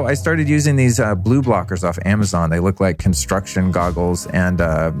 So I started using these blue blockers off Amazon. They look like construction goggles, and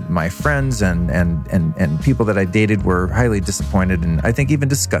my friends and people that I dated were highly disappointed and I think even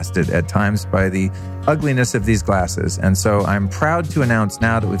disgusted at times by the ugliness of these glasses. And so I'm proud to announce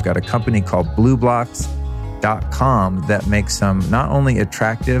now that we've got a company called BlueBlocks.com that makes some not only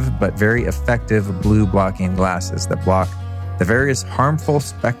attractive but very effective blue blocking glasses that block the various harmful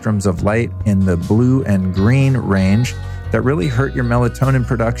spectrums of light in the blue and green range that really hurt your melatonin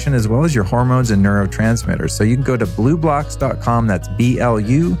production as well as your hormones and neurotransmitters. So you can go to BlueBlocks.com, that's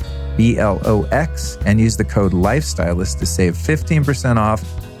BLUBLOX, and use the code LIFESTYLIST to save 15% off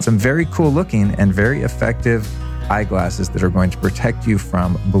some very cool looking and very effective eyeglasses that are going to protect you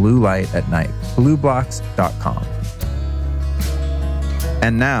from blue light at night. BlueBlocks.com.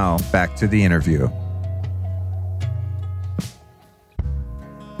 And now back to the interview.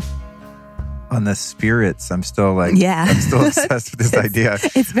 On the spirits, I'm still obsessed with this idea.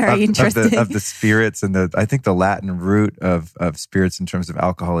 It's very interesting. Of the spirits, and I think the Latin root of spirits in terms of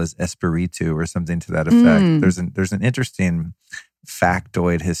alcohol is espiritu or something to that effect. There's an interesting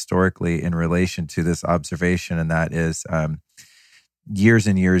factoid historically in relation to this observation, and that is years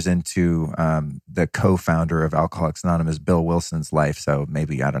and years into the co-founder of Alcoholics Anonymous, Bill Wilson's life. So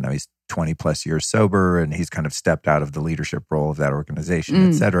maybe, I don't know, he's 20 plus years sober, and he's kind of stepped out of the leadership role of that organization,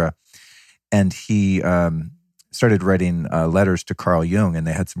 et cetera. And he started writing letters to Carl Jung, and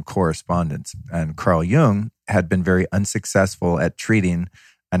they had some correspondence. And Carl Jung had been very unsuccessful at treating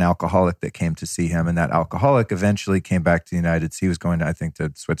an alcoholic that came to see him. And that alcoholic eventually came back to the United States. He was going,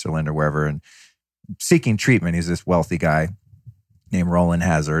 to Switzerland or wherever, and seeking treatment. He's this wealthy guy named Roland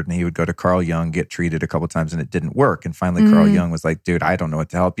Hazard. And he would go to Carl Jung, get treated a couple of times, and it didn't work. And finally, Carl Jung was like, dude, I don't know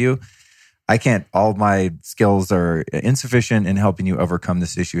what to help you. I can't, all my skills are insufficient in helping you overcome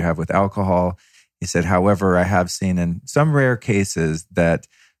this issue you have with alcohol. He said, however, I have seen in some rare cases that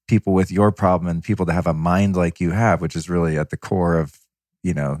people with your problem and people that have a mind like you have, which is really at the core of,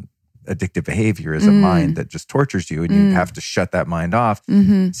 addictive behavior, is a mind that just tortures you and you have to shut that mind off.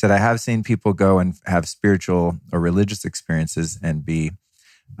 He said, I have seen people go and have spiritual or religious experiences and be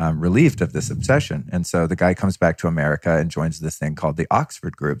relieved of this obsession. And so the guy comes back to America and joins this thing called the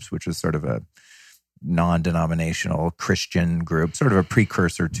Oxford Groups, which was sort of a non-denominational Christian group, sort of a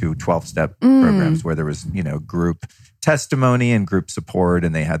precursor to 12-step programs where there was, group testimony and group support.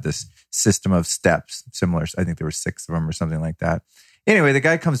 And they had this system of steps, similar. I think there were 6 of them or something like that. Anyway, the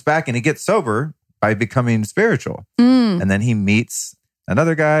guy comes back and he gets sober by becoming spiritual. And then he meets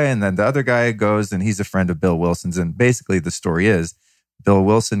another guy, and then the other guy goes and he's a friend of Bill Wilson's. And basically the story is Bill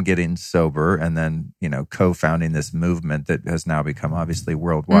Wilson getting sober and then, co-founding this movement that has now become obviously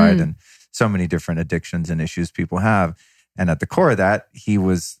worldwide and so many different addictions and issues people have. And at the core of that, he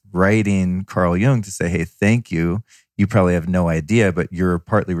was writing Carl Jung to say, hey, thank you. You probably have no idea, but you're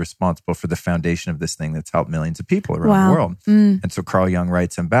partly responsible for the foundation of this thing that's helped millions of people around the world. And so Carl Jung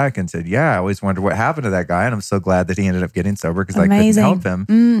writes him back and said, yeah, I always wondered what happened to that guy. And I'm so glad that he ended up getting sober because I couldn't help him.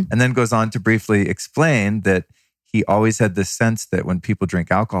 And then goes on to briefly explain that he always had this sense that when people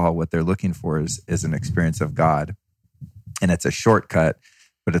drink alcohol, what they're looking for is an experience of God. And it's a shortcut,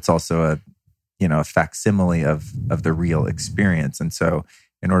 but it's also a facsimile of the real experience. And so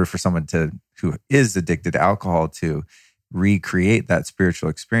in order for someone who is addicted to alcohol to recreate that spiritual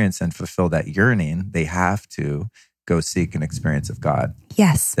experience and fulfill that yearning, they have to go seek an experience of God.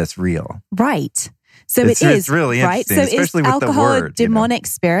 Yes. That's real. Right. So it's really right? interesting, So especially is with the alcohol word. A demonic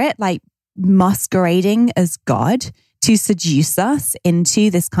spirit, like masquerading as God to seduce us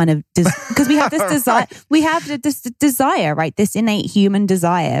into this kind of, because we have this desire, this desire, right? This innate human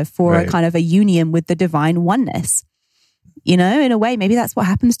desire for a kind of a union with the divine oneness. In a way, maybe that's what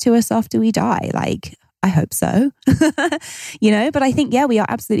happens to us after we die. Like, I hope so. But I think, we are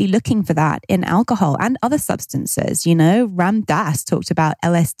absolutely looking for that in alcohol and other substances. Ram Dass talked about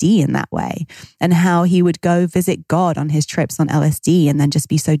LSD in that way and how he would go visit God on his trips on LSD and then just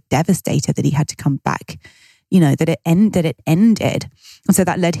be so devastated that he had to come back, that it ended. And so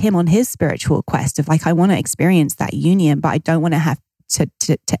that led him on his spiritual quest of like, I want to experience that union, but I don't want to have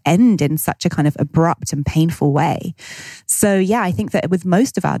to end in such a kind of abrupt and painful way. So I think that with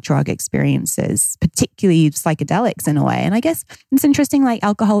most of our drug experiences, particularly psychedelics in a way, and I guess it's interesting, like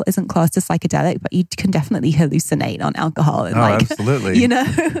alcohol isn't classed as psychedelic, but you can definitely hallucinate on alcohol. And absolutely.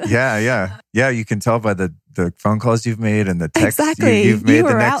 Yeah. Yeah, you can tell by the phone calls you've made and the texts Exactly. you've made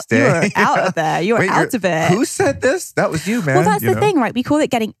the next day. You were out of there. You were out of it. Who said this? That was you, man. Well, that's the thing, right? We call it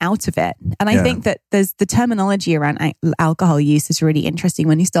getting out of it. And I think that there's the terminology around alcohol use is really interesting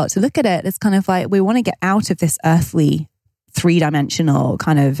when you start to look at it. It's kind of like we want to get out of this earthly, three-dimensional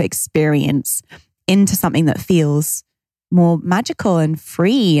kind of experience into something that feels more magical and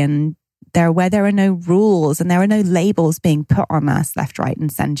free and where there are no rules and there are no labels being put on us left, right,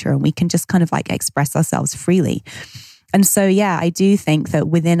 and center. And we can just kind of like express ourselves freely. And so, yeah, I do think that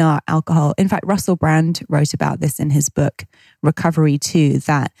within our alcohol, in fact, Russell Brand wrote about this in his book, Recovery 2,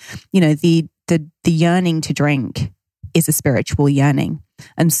 that, you know, the yearning to drink is a spiritual yearning.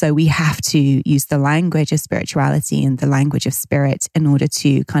 And so we have to use the language of spirituality and the language of spirit in order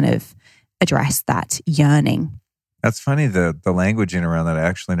to kind of address that yearning. That's funny, the languaging around that. I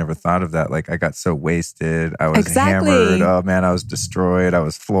actually never thought of that. Like, I got so wasted. I was hammered. Oh man, I was destroyed. I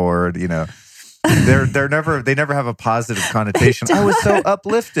was floored. You know, they never have a positive connotation. I was so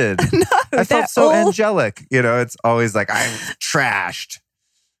uplifted. No, I felt so angelic. You know, it's always like I was trashed.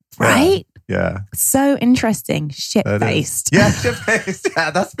 Right? Yeah. So interesting. Shit-faced. Yeah, shit-faced.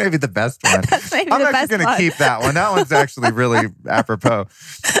 Yeah, that's maybe the best one. I'm actually going to keep that one. That one's actually really apropos.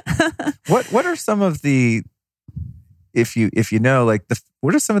 What are some of the, if you know, like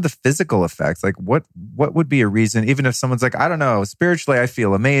what are some of the physical effects? Like what would be a reason, even if someone's like, I don't know, spiritually I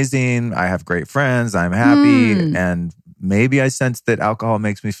feel amazing, I have great friends, I'm happy, and maybe I sense that alcohol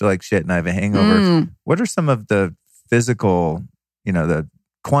makes me feel like shit and I have a hangover. What are some of the physical, you know, the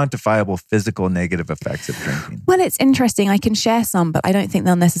quantifiable physical negative effects of drinking? Well, it's interesting. I can share some, but I don't think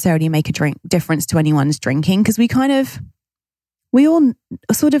they'll necessarily make a difference to anyone's drinking, because we all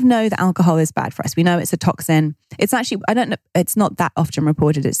sort of know that alcohol is bad for us. We know it's a toxin. It's actually, I don't know, it's not that often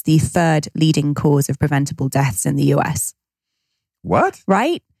reported. It's the third leading cause of preventable deaths in the US. What?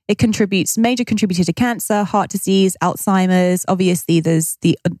 Right? It major contributor to cancer, heart disease, Alzheimer's. Obviously, there's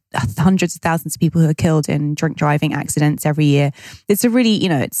the hundreds of thousands of people who are killed in drink driving accidents every year. It's a really, you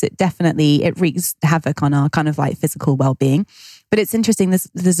know, it wreaks havoc on our kind of like physical well-being. But it's interesting,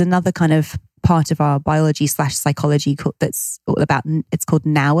 there's another kind of part of our biology / psychology that's all about, it's called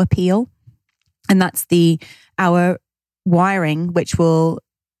now appeal. And that's our wiring, which will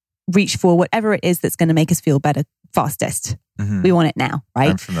reach for whatever it is that's going to make us feel better fastest. Mm-hmm. We want it now,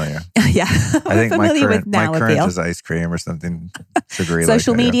 right? I'm familiar. Yeah. I think my current is ice cream or something sugary.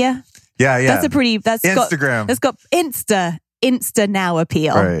 Social media. Yeah. That's Instagram. That's got Insta now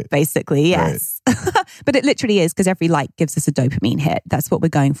appeal, right. Basically, yes. Right. But it literally is, because every like gives us a dopamine hit. That's what we're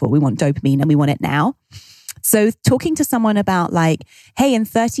going for. We want dopamine and we want it now. So talking to someone about like, hey, in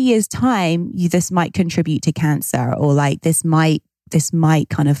 30 years time, this might contribute to cancer, or like this might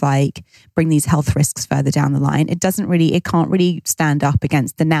kind of like bring these health risks further down the line. It can't really stand up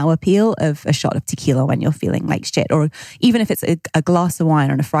against the now appeal of a shot of tequila when you're feeling like shit, or even if it's a glass of wine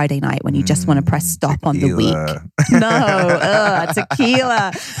on a Friday night when you just want to press stop tequila. On the week. No,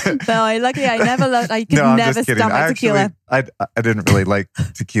 tequila. No, luckily I never loved, I could never stomach tequila. I didn't really like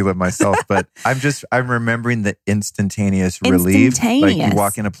tequila myself, but I'm remembering the instantaneous relief. Like you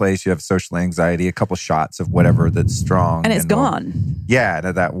walk in a place, you have social anxiety, a couple shots of whatever that's strong. And it's gone. Yeah,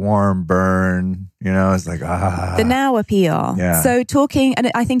 that warm burn, you know, it's like, the now appeal. Yeah. So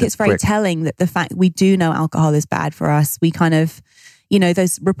and I think it's very telling that the fact we do know alcohol is bad for us, we kind of, you know,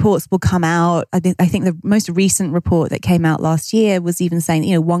 those reports will come out. I think the most recent report that came out last year was even saying,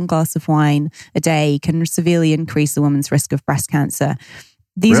 you know, 1 glass of wine a day can severely increase a woman's risk of breast cancer.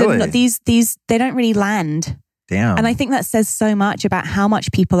 These they don't really land. Damn. And I think that says so much about how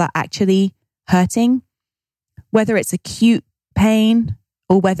much people are actually hurting, whether it's acute pain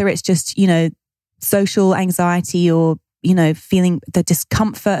or whether it's just, you know, social anxiety, or, you know, feeling the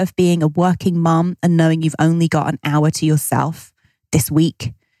discomfort of being a working mom and knowing you've only got an hour to yourself this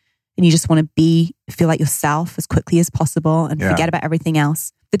week and you just want to feel like yourself as quickly as possible and forget about everything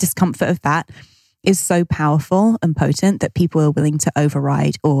else. The discomfort of that is so powerful and potent that people are willing to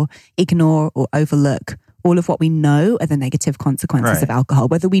override or ignore or overlook all of what we know are the negative consequences of alcohol.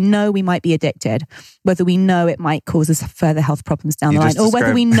 Whether we know we might be addicted, whether we know it might cause us further health problems down the line, or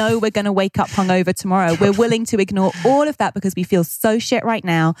whether we know we're going to wake up hungover tomorrow. We're willing to ignore all of that because we feel so shit right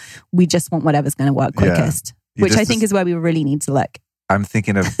now. We just want whatever's going to work quickest, which I think is where we really need to look. I'm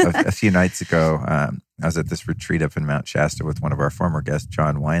thinking of a few nights ago, I was at this retreat up in Mount Shasta with one of our former guests,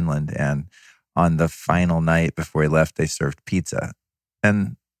 John Wineland, and on the final night before he left, they served pizza.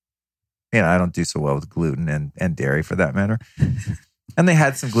 And you know, I don't do so well with gluten and dairy for that matter. And they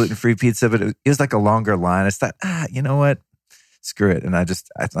had some gluten-free pizza, but it was like a longer line. I thought, you know what? Screw it. And I'll just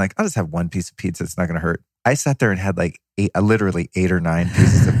have one piece of pizza. It's not going to hurt. I sat there and had like literally 8 or 9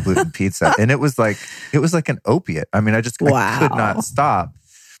 pieces of gluten pizza. And it was like an opiate. I mean, I could not stop.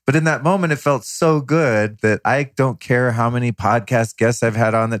 But in that moment, it felt so good that I don't care how many podcast guests I've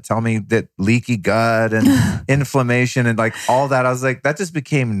had on that tell me that leaky gut and inflammation and like all that. I was like, that just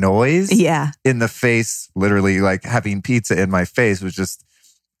became noise in the face. Literally, like having pizza in my face was just,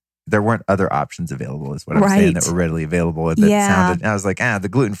 there weren't other options available, is what I'm saying, that were readily available. That sounded, and I was like, the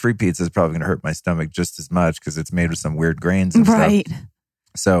gluten-free pizza is probably going to hurt my stomach just as much because it's made with some weird grains and stuff.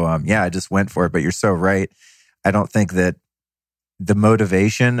 So, I just went for it. But you're so right. I don't think that the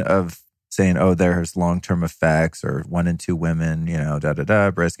motivation of saying, oh, there's long-term effects or 1 in 2 women,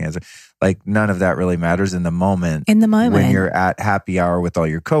 breast cancer, like none of that really matters in the moment. When you're at happy hour with all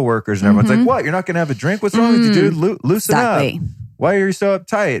your coworkers and everyone's like, what? You're not going to have a drink? What's wrong with you, dude? Loosen up. Why are you so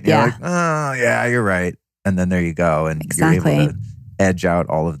uptight? And you're like, oh, yeah, you're right. And then there you go. And you're able to edge out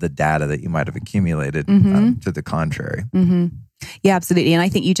all of the data that you might have accumulated to the contrary. Yeah, absolutely. And I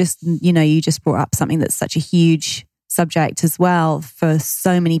think you just brought up something that's such a huge subject as well. For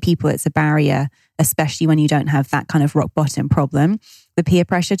so many people, it's a barrier, especially when you don't have that kind of rock bottom problem. The peer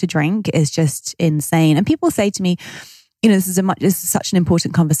pressure to drink is just insane. And people say to me, this is such an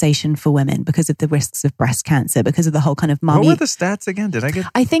important conversation for women because of the risks of breast cancer, because of the whole kind of mommy. What were the stats again? Did I get?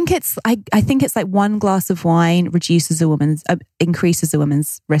 I think it's like 1 glass of wine increases a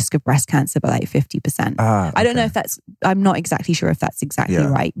woman's risk of breast cancer by like 50%. I don't know if I'm not exactly sure if that's exactly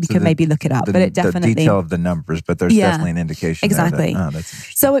right. You can maybe look it up, but it definitely the detail of the numbers, but there's definitely an indication. Exactly. That's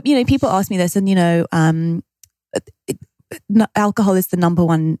interesting. So people ask me this, and alcohol is the number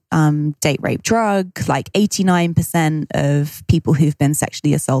 1 date rape drug. Like 89% of people who've been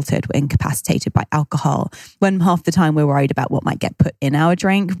sexually assaulted were incapacitated by alcohol, when half the time we're worried about what might get put in our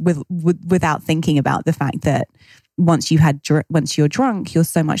drink without thinking about the fact that once you're drunk, you're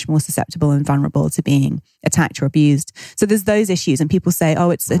so much more susceptible and vulnerable to being attacked or abused. So there's those issues, and people say,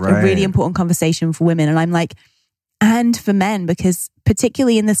 oh, it's a really important conversation for women. And I'm like, and for men, because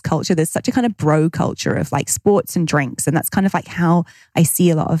particularly in this culture, there's such a kind of bro culture of like sports and drinks. And that's kind of like how I see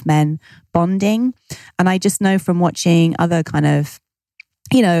a lot of men bonding. And I just know from watching other kind of,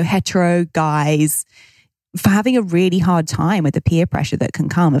 hetero guys for having a really hard time with the peer pressure that can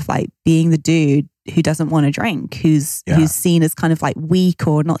come of like being the dude who doesn't want to drink, who's seen as kind of like weak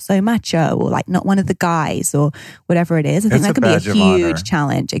or not so macho or like not one of the guys or whatever it is. I think that could be a huge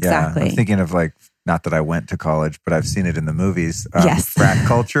challenge. Exactly. Yeah, I'm thinking of like, not that I went to college, but I've seen it in the movies. Frat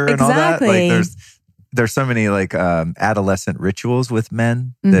culture and all that. Like there's so many like adolescent rituals with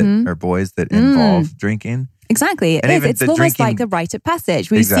men that or boys that involve drinking. Exactly. It's almost like a rite of passage.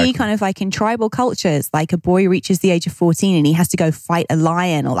 We see kind of like in tribal cultures, like a boy reaches the age of 14 and he has to go fight a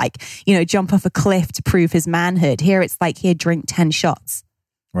lion or like, jump off a cliff to prove his manhood. Here it's like, drink 10 shots.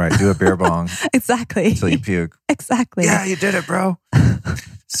 Right. Do a beer bong. Exactly. Until you puke. Exactly. Yeah, you did it, bro.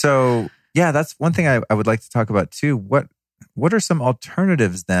 So... yeah, that's one thing I would like to talk about too. What are some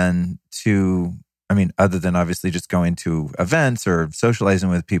alternatives then to, other than obviously just going to events or socializing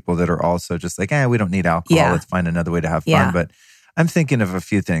with people that are also just like, we don't need alcohol. Yeah. Let's find another way to have fun. Yeah. But I'm thinking of a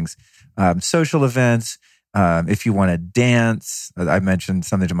few things. Social events. If you want to dance, I mentioned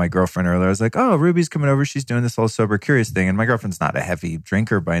something to my girlfriend earlier. I was like, oh, Ruby's coming over. She's doing this whole sober curious thing. And my girlfriend's not a heavy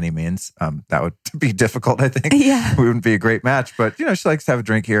drinker by any means. That would be difficult, I think. Yeah. We wouldn't be a great match. But, she likes to have a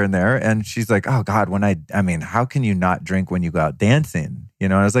drink here and there. And she's like, oh God, how can you not drink when you go out dancing?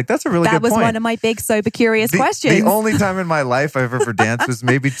 And I was like, that's a really good point. That was one of my big sober curious questions. The only time in my life I've ever danced was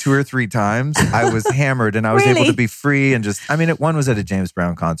maybe 2 or 3 times. I was hammered and I was able to be free and just, one was at a James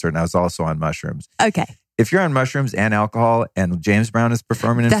Brown concert and I was also on mushrooms. Okay. If you're on mushrooms and alcohol and James Brown is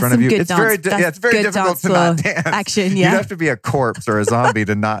performing in front of you, it's very difficult to not dance. Action, yeah. You'd have to be a corpse or a zombie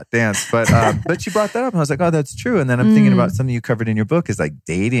to not dance. But she brought that up and I was like, oh, that's true. And then I'm thinking about something you covered in your book is like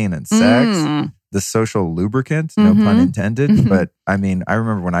dating and sex, the social lubricant, no pun intended. But I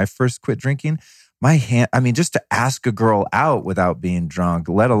remember when I first quit drinking, just to ask a girl out without being drunk,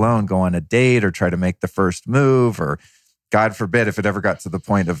 let alone go on a date or try to make the first move or God forbid if it ever got to the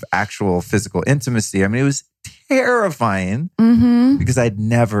point of actual physical intimacy. It was terrifying because I'd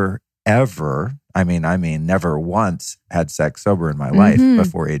never, ever, never once had sex sober in my life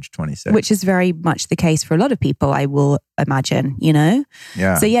before age 26. Which is very much the case for a lot of people, I will imagine, Yeah.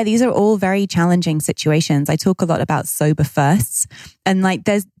 So yeah, these are all very challenging situations. I talk a lot about sober firsts and like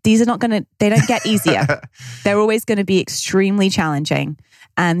they don't get easier. They're always going to be extremely challenging.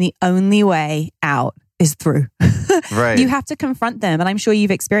 And the only way out is through. Right. You have to confront them. And I'm sure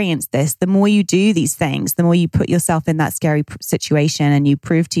you've experienced this. The more you do these things, the more you put yourself in that scary situation and you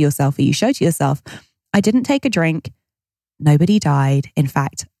prove to yourself or you show to yourself, I didn't take a drink. Nobody died. In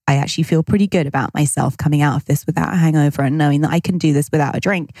fact, I actually feel pretty good about myself coming out of this without a hangover and knowing that I can do this without a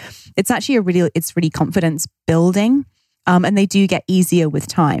drink. It's actually it's really confidence building. And they do get easier with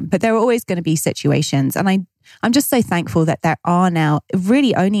time, but there are always going to be situations. And I'm just so thankful that there are now,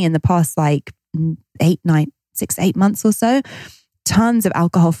 really only in the past like 6 to 8 months or so, tons of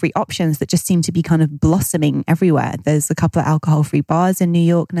alcohol-free options that just seem to be kind of blossoming everywhere. There's a couple of alcohol-free bars in New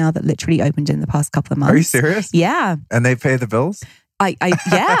York now that literally opened in the past couple of months. Are you serious? Yeah. And they pay the bills?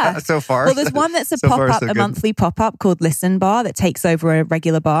 Yeah. So far. Well, there's one that's a monthly pop-up called Listen Bar that takes over a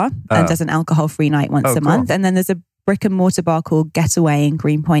regular bar and does an alcohol-free night once a month. And then there's a brick and mortar bar called Getaway in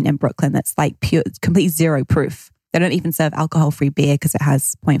Greenpoint in Brooklyn that's like pure, complete zero proof. They don't even serve alcohol-free beer because it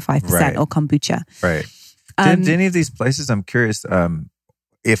has 0.5% or kombucha. Right. Do any of these places, I'm curious,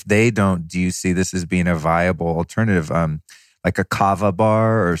 if they don't, do you see this as being a viable alternative? Like a kava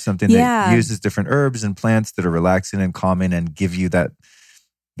bar or something that uses different herbs and plants that are relaxing and calming and give you that,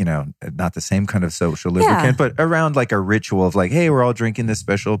 not the same kind of social lubricant, but around like a ritual of like, hey, we're all drinking this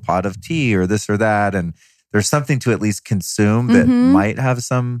special pot of tea or this or that. And there's something to at least consume that might have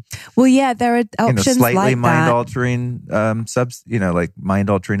some. Well, yeah, there are options slightly like mind-altering, like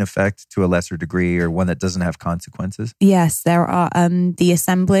mind-altering effect to a lesser degree, or one that doesn't have consequences. Yes, there are. The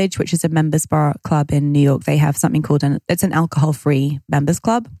Assemblage, which is a members bar club in New York, they have something called it's an alcohol-free members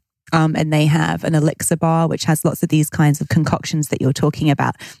club. And they have an elixir bar, which has lots of these kinds of concoctions that you're talking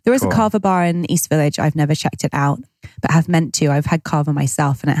about. There is a kava bar in East Village. I've never checked it out, but have meant to. I've had kava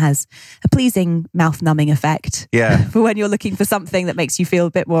myself, and it has a pleasing mouth-numbing effect. Yeah, for when you're looking for something that makes you feel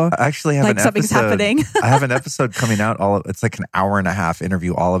a bit more. I actually have like something's happening. I have an episode coming out. It's like an 1.5-hour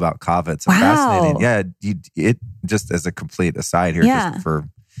interview all about kava. It's fascinating. Yeah, it just as a complete aside here, just for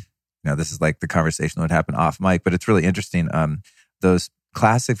this is like the conversation that would happen off mic, but it's really interesting. Those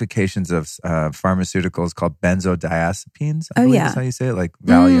classifications of pharmaceuticals called benzodiazepines. I believe is how you say it, like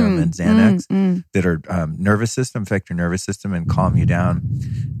Valium and Xanax, that are nervous system, affect your nervous system and calm you down.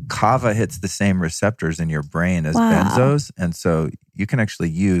 Kava hits the same receptors in your brain as benzos. And so you can actually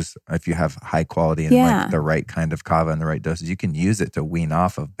use, if you have high quality and like the right kind of kava and the right dosage, you can use it to wean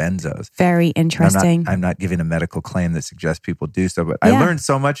off of benzos. Very interesting. I'm not giving a medical claim that suggests people do so, but I learned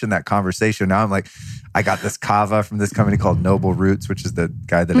so much in that conversation. Now I'm like, I got this kava from this company called Noble Roots, which is the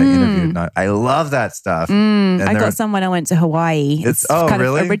guy that I interviewed. And I love that stuff. I got some when I went to Hawaii. It's kind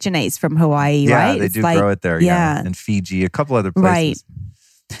of originates from Hawaii, right? Yeah, they do grow it there. Yeah. And Fiji, a couple other places. Right.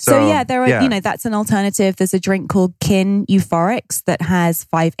 So there are, that's an alternative. There's a drink called Kin Euphorics that has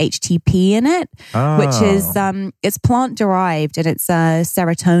 5-HTP in it, which is, it's plant derived and it's a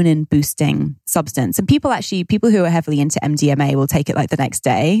serotonin boosting substance. And people who are heavily into MDMA will take it like the next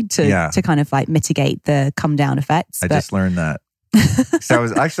day to kind of like mitigate the come down effects. I just learned that. So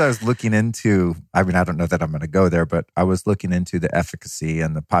I was looking into, I don't know that I'm going to go there, but I was looking into the efficacy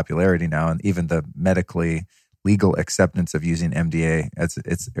and the popularity now and even the medically legal acceptance of using MDA as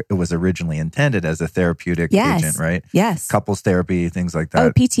it was originally intended as a therapeutic agent, right? Yes. Couples therapy, things like that.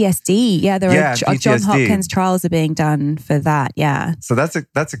 Oh, PTSD. Yeah, there are John Hopkins trials are being done for that. Yeah. So that's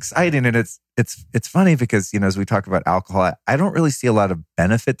exciting. And it's funny because, as we talk about alcohol, I don't really see a lot of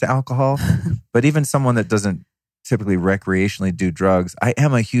benefit to alcohol, but even someone that doesn't typically recreationally do drugs, I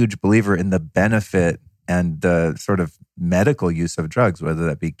am a huge believer in the benefit and the sort of medical use of drugs, whether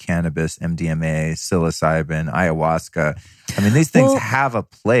that be cannabis, MDMA, psilocybin, ayahuasca. I mean, these things have a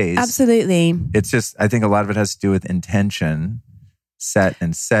place. Absolutely. It's just, I think a lot of it has to do with intention, set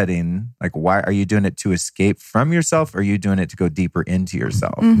and setting. Like, why are you doing it to escape from yourself? Or are you doing it to go deeper into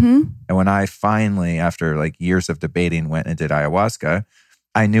yourself? Mm-hmm. And when I finally, after like years of debating, went and did ayahuasca,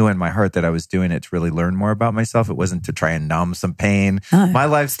 I knew in my heart that I was doing it to really learn more about myself. It wasn't to try and numb some pain. My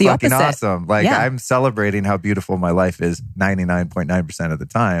life's fucking awesome. Like I'm celebrating how beautiful my life is 99.9% of the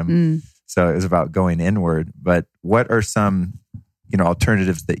time. So it was about going inward. But what are some,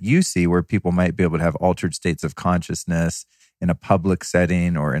 alternatives that you see where people might be able to have altered states of consciousness in a public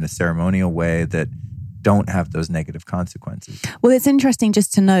setting or in a ceremonial way that don't have those negative consequences? Well, it's interesting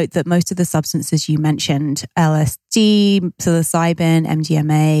just to note that most of the substances you mentioned, LSD, psilocybin,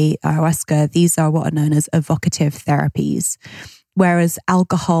 MDMA, ayahuasca, these are what are known as evocative therapies. Whereas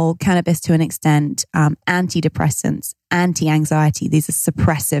alcohol, cannabis to an extent, antidepressants, anti-anxiety, these are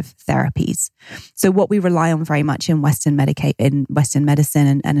suppressive therapies. So what we rely on very much in Western medicine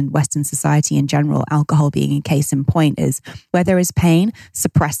and in Western society in general, alcohol being a case in point, is where there is pain,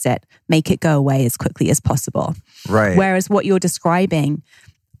 suppress it, make it go away as quickly as possible. Right. Whereas what you're describing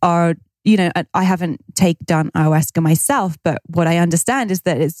are I haven't done ayahuasca myself, but what I understand is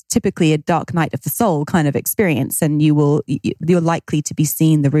that it's typically a dark night of the soul kind of experience, and you're likely to be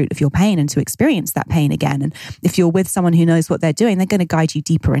seeing the root of your pain and to experience that pain again. And if you're with someone who knows what they're doing, they're going to guide you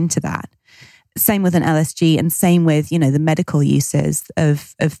deeper into that. Same with an LSD, and same with, the medical uses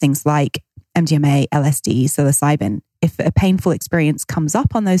of things like MDMA, LSD, psilocybin. If a painful experience comes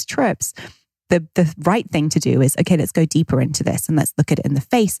up on those trips, the right thing to do is, okay, let's go deeper into this and let's look at it in the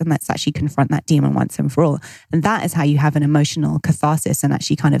face and let's actually confront that demon once and for all. And that is how you have an emotional catharsis and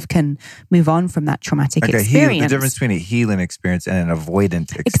actually kind of can move on from that traumatic experience. The difference between a healing experience and an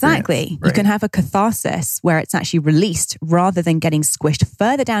avoidant experience. Exactly. Right? You can have a catharsis where it's actually released rather than getting squished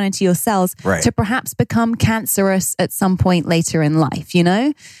further down into your cells to perhaps become cancerous at some point later in life,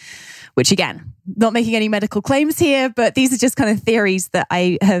 Which again, not making any medical claims here, but these are just kind of theories that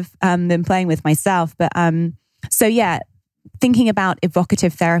I have been playing with myself. But thinking about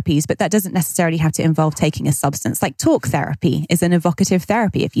evocative therapies, but that doesn't necessarily have to involve taking a substance. Like talk therapy is an evocative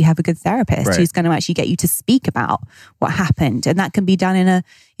therapy if you have a good therapist who's going to actually get you to speak about what happened. And that can be done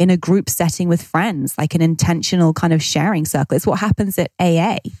in a group setting with friends, like an intentional kind of sharing circle. It's what happens at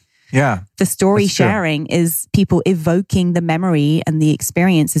AA. Yeah. The story sharing is people evoking the memory and the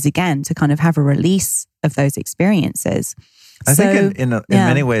experiences again to kind of have a release of those experiences. I think in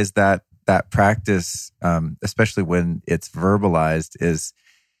many ways that practice, especially when it's verbalized, it's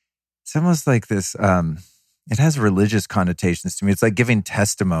almost like this, it has religious connotations to me. It's like giving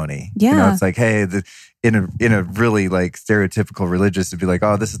testimony. Yeah. It's like, hey, in a really like stereotypical religious, to be like,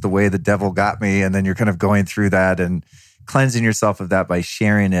 oh, this is the way the devil got me. And then you're kind of going through that and cleansing yourself of that by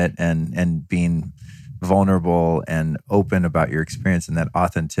sharing it and being vulnerable and open about your experience, and that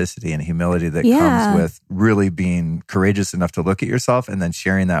authenticity and humility that comes with really being courageous enough to look at yourself and then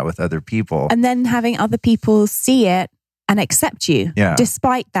sharing that with other people. And then having other people see it and accept you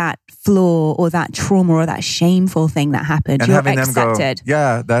despite that flaw or that trauma or that shameful thing that happened. And you're having accepted. them go,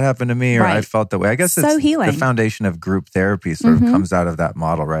 yeah, that happened to me, or I felt that way. I guess it's healing. The foundation of group therapy sort of comes out of that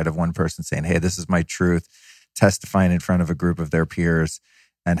model, right? Of one person saying, hey, this is my truth, testifying in front of a group of their peers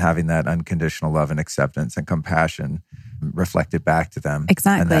and having that unconditional love and acceptance and compassion reflected back to them.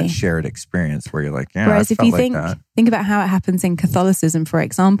 Exactly. And that shared experience where you're like, yeah, whereas I if felt you like think about how it happens in Catholicism, for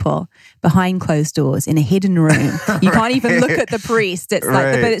example, behind closed doors in a hidden room, you can't even look at the priest. It's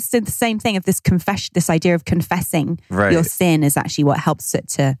like, but it's the same thing of this this idea of confessing your sin is actually what helps it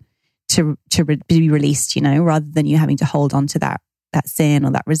to be released, rather than you having to hold on to that sin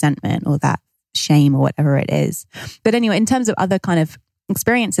or that resentment or that shame or whatever it is. But anyway, in terms of other kind of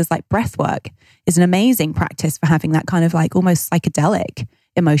experiences, like breath work is an amazing practice for having that kind of like almost psychedelic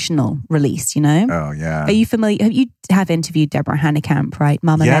emotional release, Oh, yeah. Are you familiar? You have interviewed Deborah Hannekamp, right?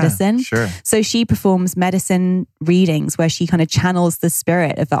 Mama Medicine. Sure. So she performs medicine readings where she kind of channels the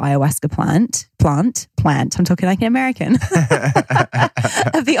spirit of the ayahuasca plant. I'm talking like an American. Of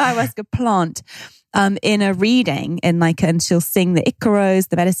the ayahuasca plant. In a reading and she'll sing the Icaros,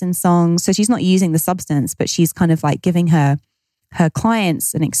 the medicine songs. So she's not using the substance, but she's kind of like giving her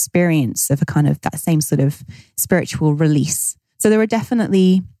clients an experience of a kind of that same sort of spiritual release. So there are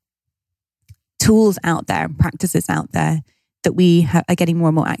definitely tools out there and practices out there that we are getting more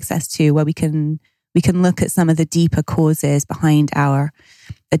and more access to, where we can look at some of the deeper causes behind our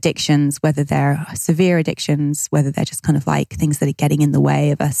addictions, whether they're severe addictions, whether they're just kind of like things that are getting in the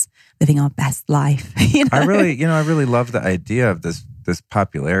way of us living our best life. I really love the idea of this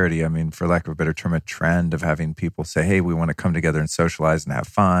popularity. I mean, for lack of a better term, a trend of having people say, hey, we want to come together and socialize and have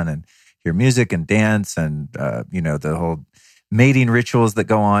fun and hear music and dance and, the whole mating rituals that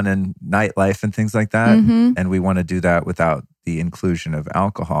go on in nightlife and things like that. Mm-hmm. And we want to do that without the inclusion of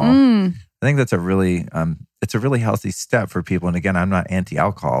alcohol. I think that's a really healthy step for people. And again, I'm not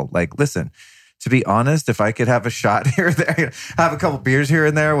anti-alcohol. Like, listen, to be honest, if I could have a shot here or there, have a couple beers here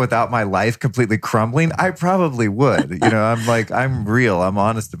and there without my life completely crumbling, I probably would. I'm real. I'm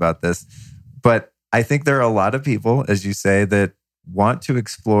honest about this. But I think there are a lot of people, as you say, that want to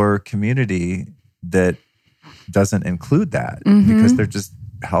explore community that doesn't include that because they're just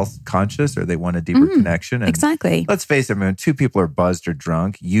health conscious or they want a deeper connection. And exactly. Let's face it, when two people are buzzed or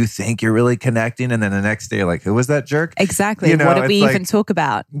drunk, you think you're really connecting, and then the next day you're like, who was that jerk? Exactly. What did we even talk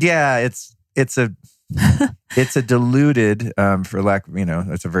about? Yeah, it's a diluted, for lack,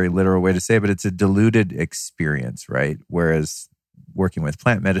 that's a very literal way to say it, but it's a diluted experience, right? Whereas working with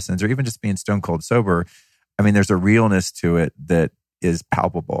plant medicines or even just being stone cold sober, I mean, there's a realness to it that is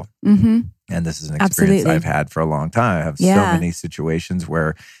palpable. Mm-hmm. And this is an experience I've had for a long time. I have so many situations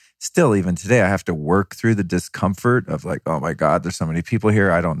where still, even today, I have to work through the discomfort of like, oh my God, there's so many people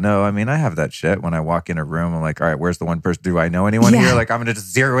here. I don't know. I mean, I have that shit when I walk in a room. I'm like, all right, where's the one person? Do I know anyone here? Like, I'm going to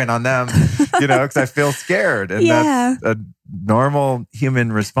just zero in on them, because I feel scared. And that's a normal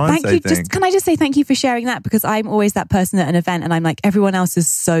human response, I think. Can I just say thank you for sharing that? Because I'm always that person at an event and I'm like, everyone else is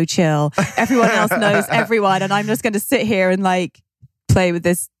so chill. Everyone else knows everyone. And I'm just going to sit here and like play with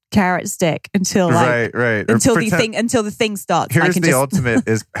this carrot stick until like until the thing starts. Here's the ultimate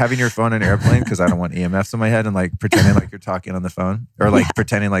is having your phone in airplane because I don't want EMFs in my head and like pretending like you're talking on the phone or like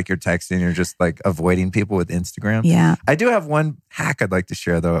pretending like you're texting. You're just like avoiding people with Instagram. Yeah, I do have one hack I'd like to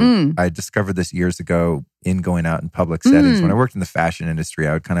share though. I discovered this years ago in going out in public settings. When I worked in the fashion industry,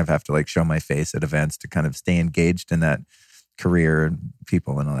 I would kind of have to like show my face at events to kind of stay engaged in that career and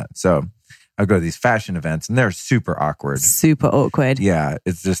people and all that. So I go to these fashion events and they're super awkward. Super awkward. Yeah.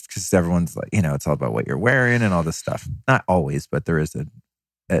 It's just because everyone's like, it's all about what you're wearing and all this stuff. Not always, but there is a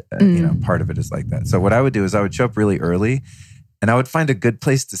part of it is like that. So what I would do is I would show up really early and I would find a good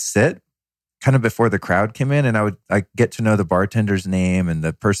place to sit kind of before the crowd came in. And I get to know the bartender's name and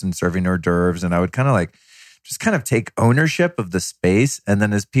the person serving hors d'oeuvres. And I would kind of like, just kind of take ownership of the space. And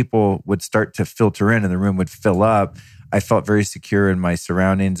then as people would start to filter in and the room would fill up, I felt very secure in my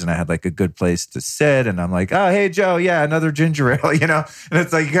surroundings and I had like a good place to sit. And I'm like, oh, hey, Joe, yeah, another ginger ale, And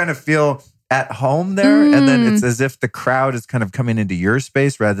it's like you kind of feel at home there. And then it's as if the crowd is kind of coming into your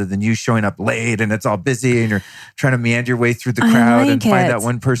space rather than you showing up late and it's all busy and you're trying to meander your way through the crowd and find that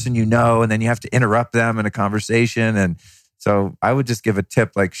one person and then you have to interrupt them in a conversation. And so I would just give a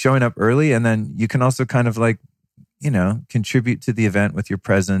tip like showing up early and then you can also kind of like, contribute to the event with your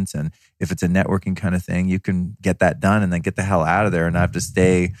presence. And if it's a networking kind of thing, you can get that done and then get the hell out of there and not have to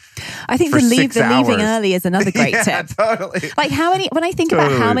stay. I think the leaving early is another great tip. Totally. Like when I think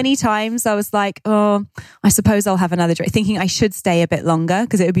about how many times I was like, oh, I suppose I'll have another drink, thinking I should stay a bit longer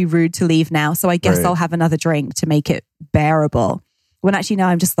because it would be rude to leave now. So I guess I'll have another drink to make it bearable. When actually now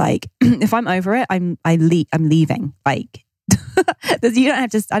I'm just like, if I'm over it, I'm leaving. Like,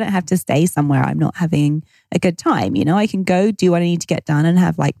 I don't have to stay somewhere I'm not having a good time. I can go do what I need to get done and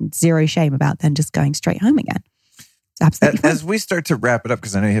have like zero shame about then just going straight home again. It's absolutely fine. As we start to wrap it up,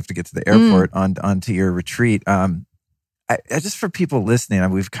 because I know you have to get to the airport onto your retreat. I just for people listening,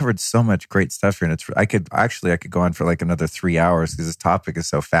 we've covered so much great stuff here, and I could go on for like another 3 hours because this topic is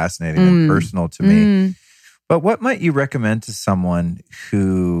so fascinating and personal to me. But what might you recommend to someone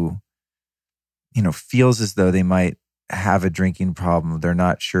who, feels as though they might have a drinking problem? They're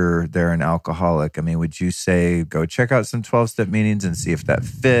not sure they're an alcoholic. I mean, would you say go check out some 12-step meetings and see if that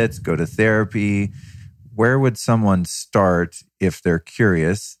fits? Go to therapy? Where would someone start if they're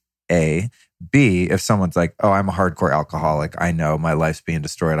curious? A. B, if someone's like, oh, I'm a hardcore alcoholic. I know my life's being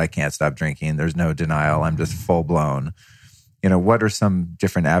destroyed. I can't stop drinking. There's no denial. I'm just full blown. What are some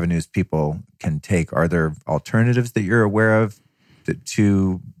different avenues people can take? Are there alternatives that you're aware of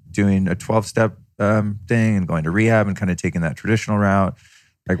to doing a 12-step thing and going to rehab and kind of taking that traditional route?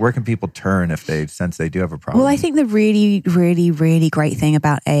 Like, where can people turn if they sense they do have a problem? Well, I think the really, really, really great thing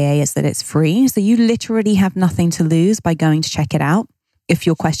about AA is that it's free. So you literally have nothing to lose by going to check it out if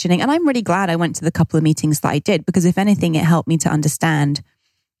you're questioning. And I'm really glad I went to the couple of meetings that I did, because if anything, it helped me to understand.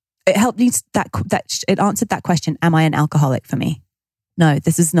 It helped me it answered that question, am I an alcoholic for me? No,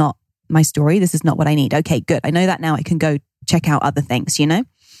 this is not my story. This is not what I need. Okay, good. I know that now. I can go check out other things,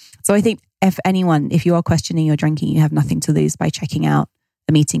 So I think if you are questioning your drinking, you have nothing to lose by checking out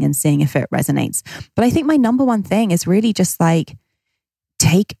a meeting and seeing if it resonates. But I think my number one thing is really just like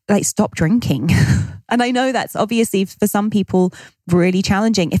stop drinking. And I know that's obviously for some people really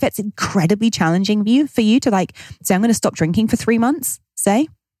challenging. If it's incredibly challenging for you to like say, I'm going to stop drinking for 3 months,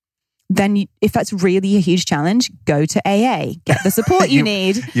 then if that's really a huge challenge, go to AA, get the support you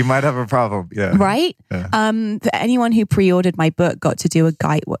need. You might have a problem. Yeah. Right? Yeah. For anyone who pre-ordered my book got to do a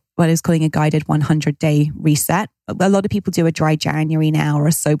guide, what is calling a guided 100-day reset. A lot of people do a dry January now or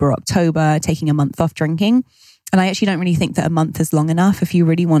a sober October, taking a month off drinking. And I actually don't really think that a month is long enough if you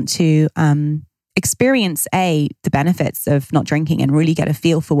really want to experience the benefits of not drinking and really get a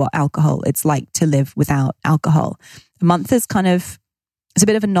feel for what alcohol it's like to live without alcohol. A month is it's a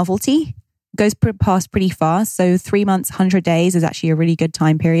bit of a novelty, goes past pretty fast. So 3 months, 100 days is actually a really good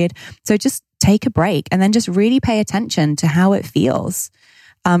time period. So just take a break and then just really pay attention to how it feels.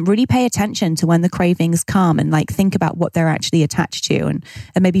 Really pay attention to when the cravings come and like think about what they're actually attached to and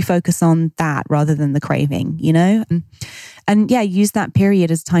maybe focus on that rather than the craving, And yeah, use that period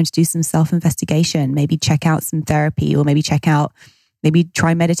as time to do some self-investigation, maybe check out some therapy or maybe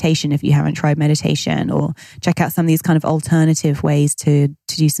try meditation if you haven't tried meditation, or check out some of these kind of alternative ways to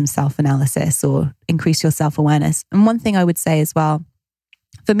do some self-analysis or increase your self-awareness. And one thing I would say as well,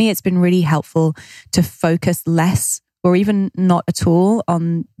 For me, it's been really helpful to focus less or even not at all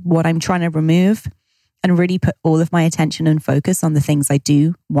on what I'm trying to remove and really put all of my attention and focus on the things I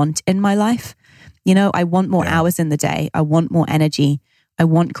do want in my life. You know, I want more hours in the day. I want more energy. I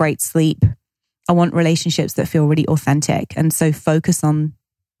want great sleep. I want relationships that feel really authentic. And so focus on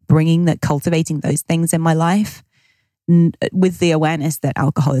cultivating those things in my life with the awareness that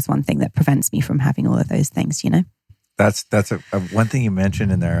alcohol is one thing that prevents me from having all of those things, you know? That's a one thing you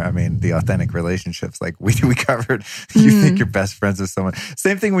mentioned in there. I mean, the authentic relationships, like we covered, you think you're best friends with someone.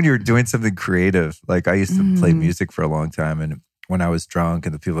 Same thing when you're doing something creative. Like I used to play music for a long time, and when I was drunk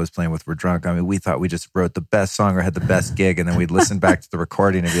and the people I was playing with were drunk, I mean, we thought we just wrote the best song or had the best gig, and then we'd listen back to the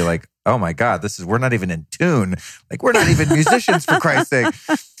recording and be like, oh my God, we're not even in tune. Like we're not even musicians, for Christ's sake.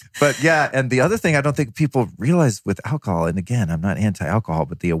 But yeah, and the other thing I don't think people realize with alcohol, and again, I'm not anti-alcohol,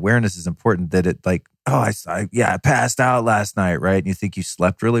 but the awareness is important that it like, I passed out last night, right? And you think you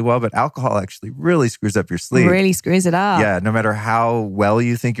slept really well, but alcohol actually really screws up your sleep. Really screws it up. Yeah, no matter how well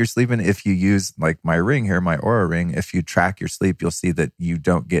you think you're sleeping, if you use like my ring here, my Oura ring, if you track your sleep, you'll see that you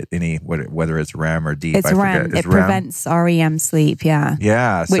don't get any, whether it's REM or deep. It's REM. It prevents REM sleep, yeah.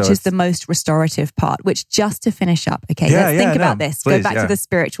 Yeah. Which is the most restorative part, which just to finish up, okay, let's think about this. Please, go back to the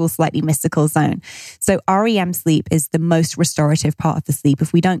spiritual, slightly mystical zone. So REM sleep is the most restorative part of the sleep.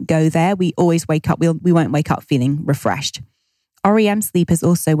 If we don't go there, we always wake up, we won't wake up feeling refreshed. REM sleep is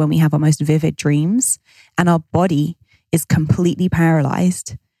also when we have our most vivid dreams and our body is completely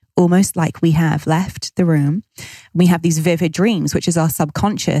paralyzed, almost like we have left the room. We have these vivid dreams, which is our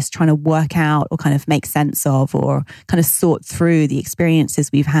subconscious trying to work out or kind of make sense of or kind of sort through the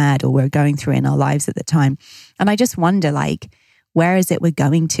experiences we've had or we're going through in our lives at the time. And I just wonder, like, where is it we're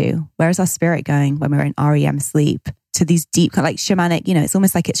going to? Where is our spirit going when we're in REM sleep? To these deep, like shamanic, you know, it's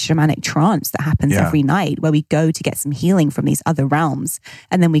almost like it's shamanic trance that happens every night where we go to get some healing from these other realms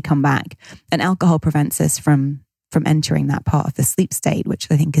and then we come back. And alcohol prevents us from entering that part of the sleep state, which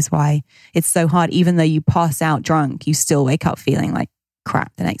I think is why it's so hard. Even though you pass out drunk, you still wake up feeling like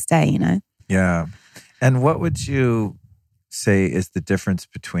crap the next day, you know? Yeah. And what would you say is the difference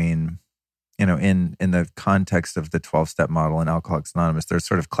between, you know, in the context of the 12-step model in Alcoholics Anonymous, there's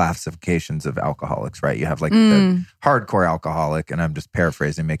sort of classifications of alcoholics, right? You have like the hardcore alcoholic, and I'm just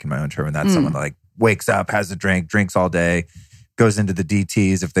paraphrasing, making my own term, and that's someone that like wakes up, has a drink, drinks all day, goes into the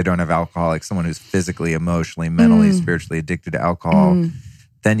DTs if they don't have alcohol, like someone who's physically, emotionally, mentally, spiritually addicted to alcohol.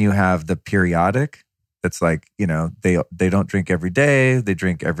 Then you have the periodic. That's like, you know, they don't drink every day, they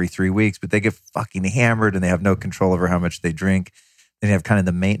drink every 3 weeks, but they get fucking hammered and they have no control over how much they drink. Then you have kind of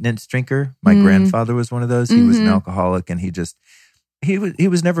the maintenance drinker. My grandfather was one of those. He was an alcoholic, and he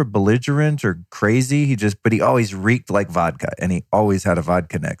was never belligerent or crazy. But he always reeked like vodka, and he always had a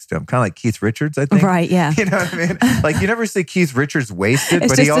vodka next to him. Kind of like Keith Richards, I think. Right, yeah. You know what I mean? Like you never see Keith Richards wasted,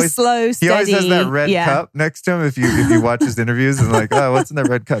 it's but just he always slow, steady, he always has that red cup next to him. If you watch his interviews and like, oh, what's in that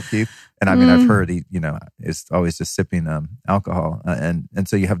red cup, Keith? And I mean, I've heard he, you know, is always just sipping alcohol. And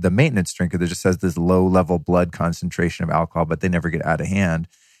so you have the maintenance drinker that just has this low level blood concentration of alcohol, but they never get out of hand.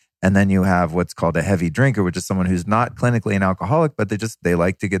 And then you have what's called a heavy drinker, which is someone who's not clinically an alcoholic, but they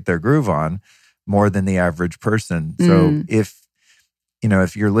like to get their groove on more than the average person. So if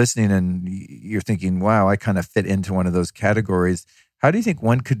you're listening and you're thinking, wow, I kind of fit into one of those categories, how do you think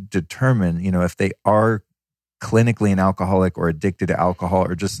one could determine, you know, if they are clinically an alcoholic or addicted to alcohol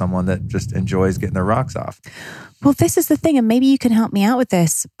or just someone that just enjoys getting their rocks off? Well, this is the thing, and maybe you can help me out with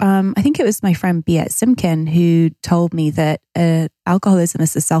this. I think it was my friend Biet Simkin who told me that alcoholism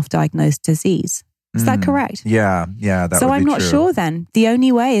is a self-diagnosed disease. Is that correct? Yeah, that so would I'm be not true. sure then. The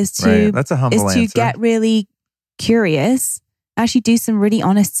only way is to That's a humble answer. Get really curious, actually do some really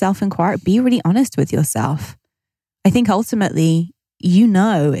honest self-inquiry, be really honest with yourself. I think ultimately, you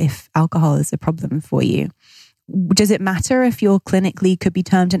know if alcohol is a problem for you. Does it matter if you're clinically could be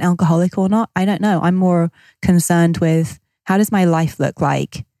termed an alcoholic or not? I don't know. I'm more concerned with how does my life look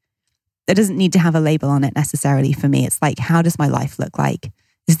like? It doesn't need to have a label on it necessarily for me. It's like, how does my life look like?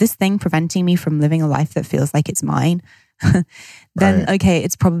 Is this thing preventing me from living a life that feels like it's mine? Then, okay,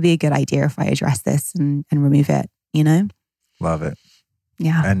 it's probably a good idea if I address this and remove it, you know? Love it.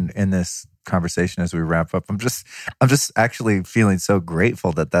 Yeah. And in this conversation as we wrap up, I'm just actually feeling so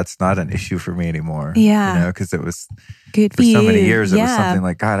grateful that that's not an issue for me anymore. Yeah. You know, because it was good for so many you. years. It was Yeah. something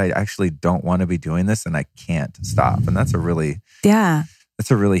like, God, I actually don't want to be doing this and I can't stop. And that's a really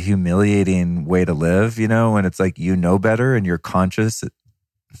humiliating way to live, you know, when it's like, you know better and your conscience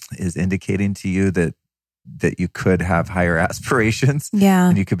is indicating to you that you could have higher aspirations. Yeah.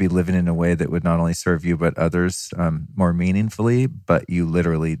 And you could be living in a way that would not only serve you, but others more meaningfully, but you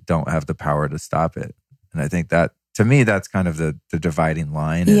literally don't have the power to stop it. And I think that to me, that's kind of the dividing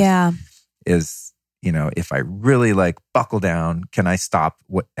line. Is, you know, if I really like buckle down, can I stop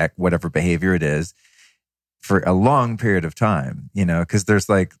whatever behavior it is for a long period of time? You know, because there's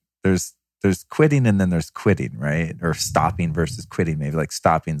quitting and then there's quitting, right? Or stopping versus quitting. Maybe like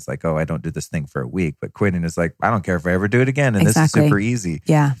stopping is like, oh, I don't do this thing for a week. But quitting is like, I don't care if I ever do it again. And This is super easy.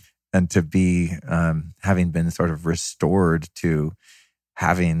 Yeah. And to be, having been sort of restored to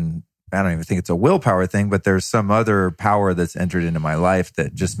having, I don't even think it's a willpower thing, but there's some other power that's entered into my life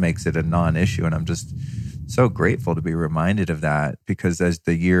that just makes it a non-issue. And I'm just so grateful to be reminded of that, because as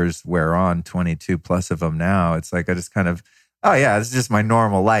the years wear on, 22 plus of them now, it's like I just kind of, oh yeah, this is just my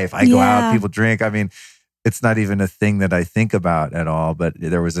normal life. I go out, people drink. I mean, it's not even a thing that I think about at all. But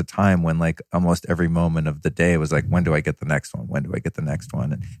there was a time when like almost every moment of the day was like, when do I get the next one? When do I get the next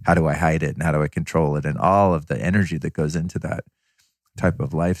one? And how do I hide it? And how do I control it? And all of the energy that goes into that type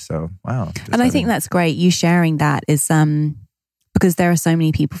of life. So, wow. And I think that's great. You sharing that is, because there are so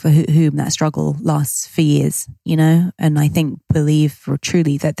many people for whom that struggle lasts for years, you know? And I believe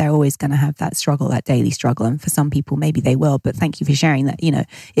truly that they're always going to have that struggle, that daily struggle. And for some people, maybe they will, but thank you for sharing that. You know,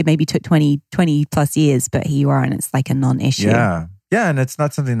 it maybe took 20 plus years, but here you are and it's like a non-issue. Yeah. Yeah. And it's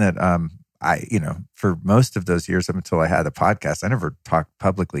not something that, I, you know, for most of those years up until I had a podcast, I never talked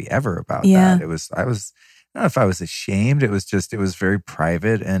publicly ever about that. I don't know if I was ashamed. It was very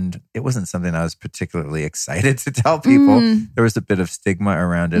private, and it wasn't something I was particularly excited to tell people. There was a bit of stigma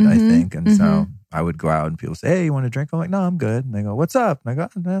around it, I think. And so I would go out and people say, hey, you want a drink? I'm like, no, I'm good. And they go, what's up? And I go,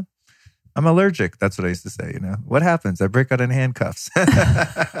 oh, no, I'm allergic. That's what I used to say, you know. What happens? I break out in handcuffs.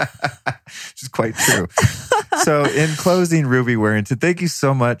 Which is quite true. So in closing, Ruby Warrington, thank you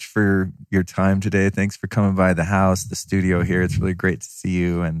so much for your time today. Thanks for coming by the house, the studio here. It's really great to see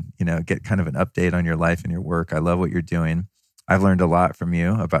you and, you know, get kind of an update on your life and your work. I love what you're doing. I've learned a lot from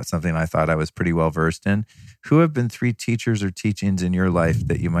you about something I thought I was pretty well versed in. Who have been 3 teachers or teachings in your life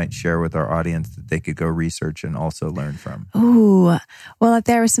that you might share with our audience that they could go research and also learn from? Oh, well,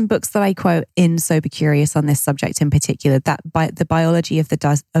 there are some books that I quote in Sober Curious on this subject in particular. The Biology of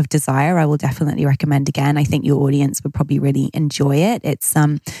Desire, I will definitely recommend again. I think your audience would probably really enjoy it. It's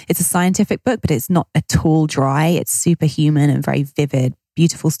a scientific book, but it's not at all dry. It's super human and very vivid,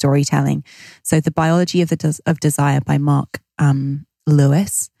 beautiful storytelling. So The Biology of Desire by Mark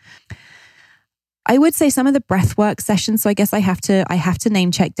Lewis. I would say some of the breathwork sessions. So I guess I have to name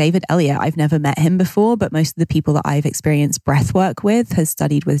check David Elliott. I've never met him before, but most of the people that I've experienced breathwork with has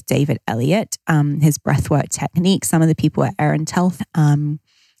studied with David Elliott, his breathwork technique. Some of the people are Aaron Telf,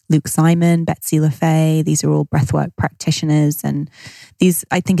 Luke Simon, Betsy LaFay. These are all breathwork practitioners. And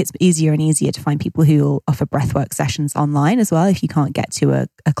I think it's easier and easier to find people who will offer breathwork sessions online as well if you can't get to a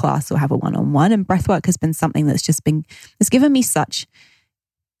class or have a one-on-one. And breathwork has been something it's given me such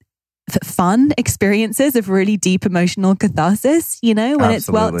fun experiences of really deep emotional catharsis, you know, when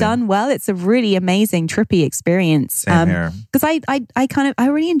Absolutely. It's done well. It's a really amazing, trippy experience. Same here. Because I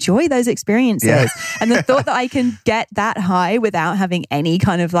really enjoy those experiences. Yeah. And the thought that I can get that high without having any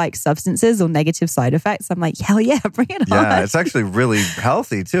kind of like substances or negative side effects, I'm like, hell yeah, bring it on. Yeah, it's actually really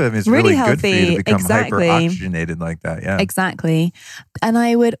healthy too. I mean, it's really good for you to become hyper oxygenated like that. Yeah, exactly. And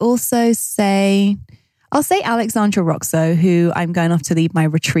I would also say, I'll say Alexandra Roxo, who I'm going off to lead my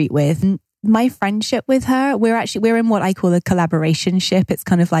retreat with. My friendship with her, we're in what I call a collaboration ship. It's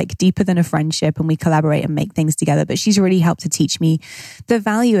kind of like deeper than a friendship, and we collaborate and make things together. But she's really helped to teach me the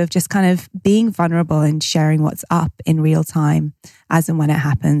value of just kind of being vulnerable and sharing what's up in real time as and when it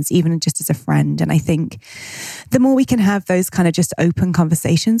happens, even just as a friend. And I think the more we can have those kind of just open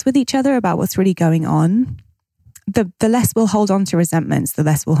conversations with each other about what's really going on, the less we'll hold on to resentments, the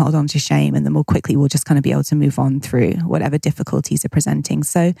less we'll hold on to shame, and the more quickly we'll just kind of be able to move on through whatever difficulties are presenting.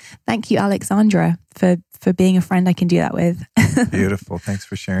 So thank you, Alexandra, for being a friend I can do that with. Beautiful. Thanks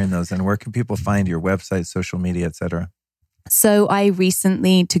for sharing those. And where can people find your website, social media, etc.? So I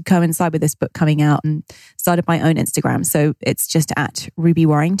recently, to coincide with this book coming out, started my own Instagram. So it's just at Ruby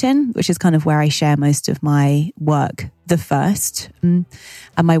Warrington, which is kind of where I share most of my work the first. And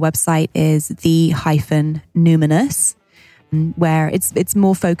my website is the-numinous, where it's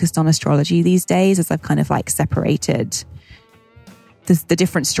more focused on astrology these days, as I've kind of like separated the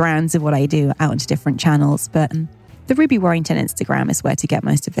different strands of what I do out into different channels. But the Ruby Warrington Instagram is where to get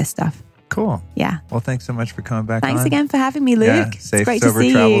most of this stuff. Cool. Yeah. Well, thanks so much for coming back. Thanks again for having me, Luke. Yeah, safe, it's great sober to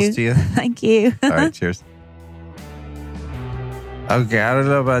see travels you. to you. Thank you. All right, cheers. Okay, I don't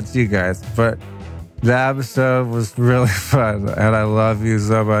know about you guys, but the episode was really fun, and I love you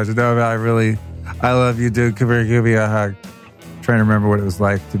so much. No, I love you, dude. Come here, give me a hug. I'm trying to remember what it was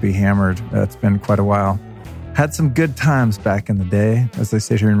like to be hammered. It's been quite a while. Had some good times back in the day. As I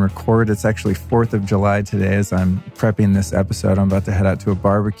sit here and record, it's actually 4th of July today as I'm prepping this episode. I'm about to head out to a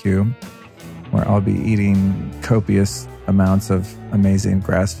barbecue where I'll be eating copious amounts of amazing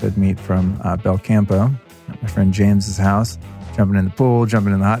grass-fed meat from Bel Campo at my friend James's house. Jumping in the pool,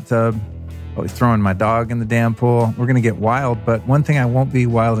 jumping in the hot tub, probably throwing my dog in the damn pool. We're going to get wild, but one thing I won't be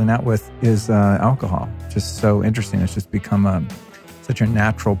wilding out with is alcohol. Just so interesting. It's just become such a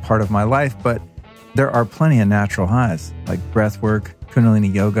natural part of my life, but there are plenty of natural highs like breath work,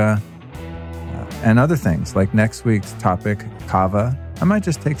 Kundalini yoga, and other things like next week's topic, kava. I might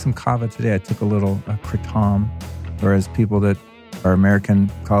just take some kava today. I took a little kratom, or as people that are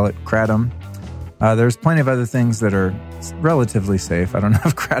American call it, kratom. There's plenty of other things that are relatively safe. I don't know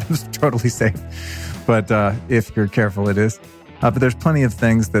if kratom's totally safe, but if you're careful, it is. But there's plenty of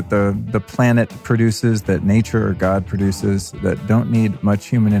things that the planet produces, that nature or God produces, that don't need much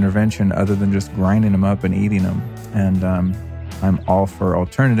human intervention other than just grinding them up and eating them. And I'm all for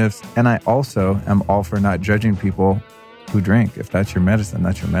alternatives. And I also am all for not judging people who drink. If that's your medicine,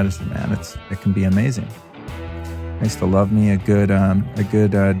 that's your medicine, man. It can be amazing. I used to love me a good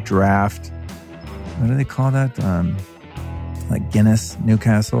draft. What do they call that? Like Guinness,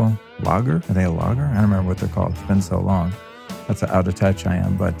 Newcastle lager? Are they a lager? I don't remember what they're called. It's been so long. That's how out of touch I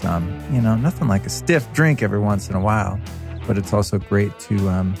am. But, nothing like a stiff drink every once in a while. But it's also great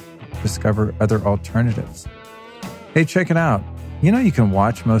to discover other alternatives. Hey, check it out. You can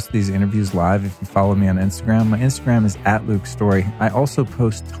watch most of these interviews live if you follow me on Instagram. My Instagram is @LukeStory. I also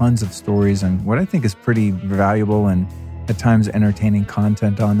post tons of stories and what I think is pretty valuable and at times entertaining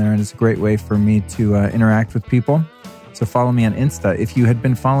content on there. And it's a great way for me to interact with people. So follow me on Insta. If you had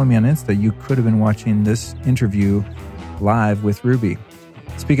been following me on Insta, you could have been watching this interview live with Ruby.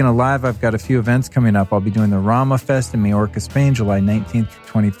 Speaking of live, I've got a few events coming up. I'll be doing the Rama Fest in Majorca, Spain, July 19th through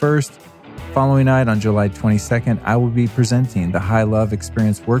 21st. Following night on July 22nd, I will be presenting the High Love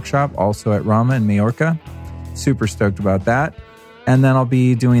Experience Workshop, also at Rama in Majorca. Super stoked about that. And then I'll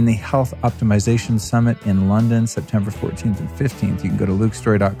be doing the Health Optimization Summit in London, September 14th and 15th. You can go to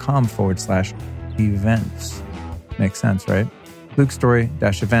lukestory.com/events. Makes sense, right?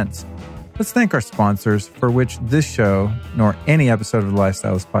 lukestory-events. Let's thank our sponsors, for which this show, nor any episode of the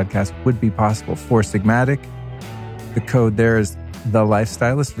Lifestylist podcast, would be possible. Four Sigmatic. The code there is The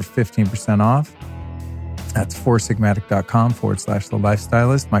Lifestylist for 15% off. That's foursigmatic.com/The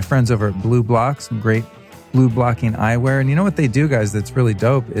Lifestylist. My friends over at Blue Block, some great blue blocking eyewear. And you know what they do, guys, that's really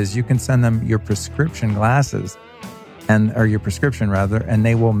dope is you can send them your prescription glasses or your prescription rather, and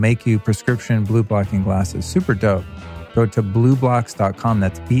they will make you prescription blue blocking glasses. Super dope. Go to blueblocks.com.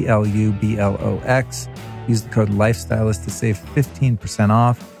 That's BLUBLOX. Use the code Lifestylist to save 15%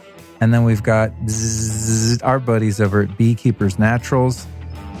 off. And then we've got our buddies over at Beekeepers Naturals.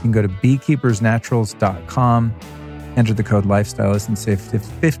 You can go to beekeepersnaturals.com, enter the code Lifestylist, and save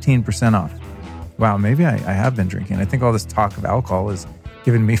 15% off. Wow, maybe I have been drinking. I think all this talk of alcohol is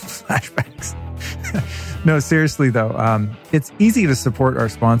giving me flashbacks. No, seriously though, it's easy to support our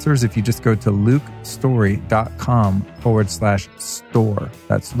sponsors if you just go to lukestory.com/store.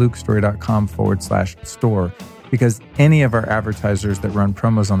 That's lukestory.com/store. Because any of our advertisers that run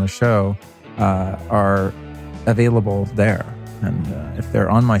promos on the show are available there. And if they're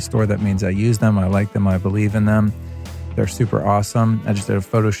on my store, that means I use them, I like them, I believe in them. They're super awesome. I just did a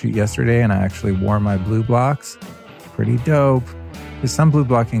photo shoot yesterday and I actually wore my blue blocks. Pretty dope. Because some blue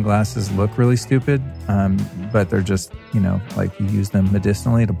blocking glasses look really stupid, but they're just, like you use them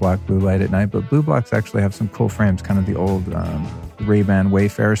medicinally to block blue light at night. But blue blocks actually have some cool frames, kind of the old Ray-Ban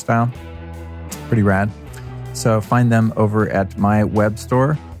Wayfarer style. Pretty rad. So find them over at my web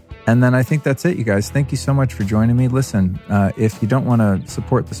store. And then I think that's it, you guys. Thank you so much for joining me. Listen, if you don't want to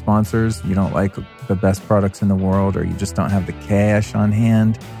support the sponsors, you don't like the best products in the world, or you just don't have the cash on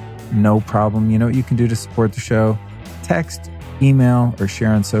hand, no problem. You know what you can do to support the show? Text, email, or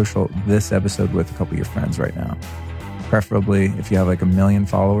share on social this episode with a couple of your friends right now. Preferably, if you have like 1 million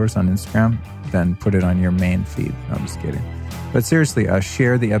followers on Instagram, then put it on your main feed. No, I'm just kidding. But seriously,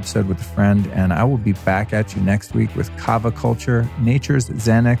 share the episode with a friend, and I will be back at you next week with Kava Culture, Nature's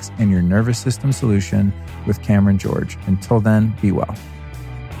Xanax, and Your Nervous System Solution with Cameron George. Until then, be well.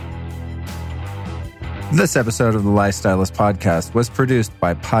 This episode of the Lifestylist Podcast was produced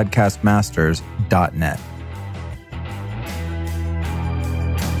by podcastmasters.net.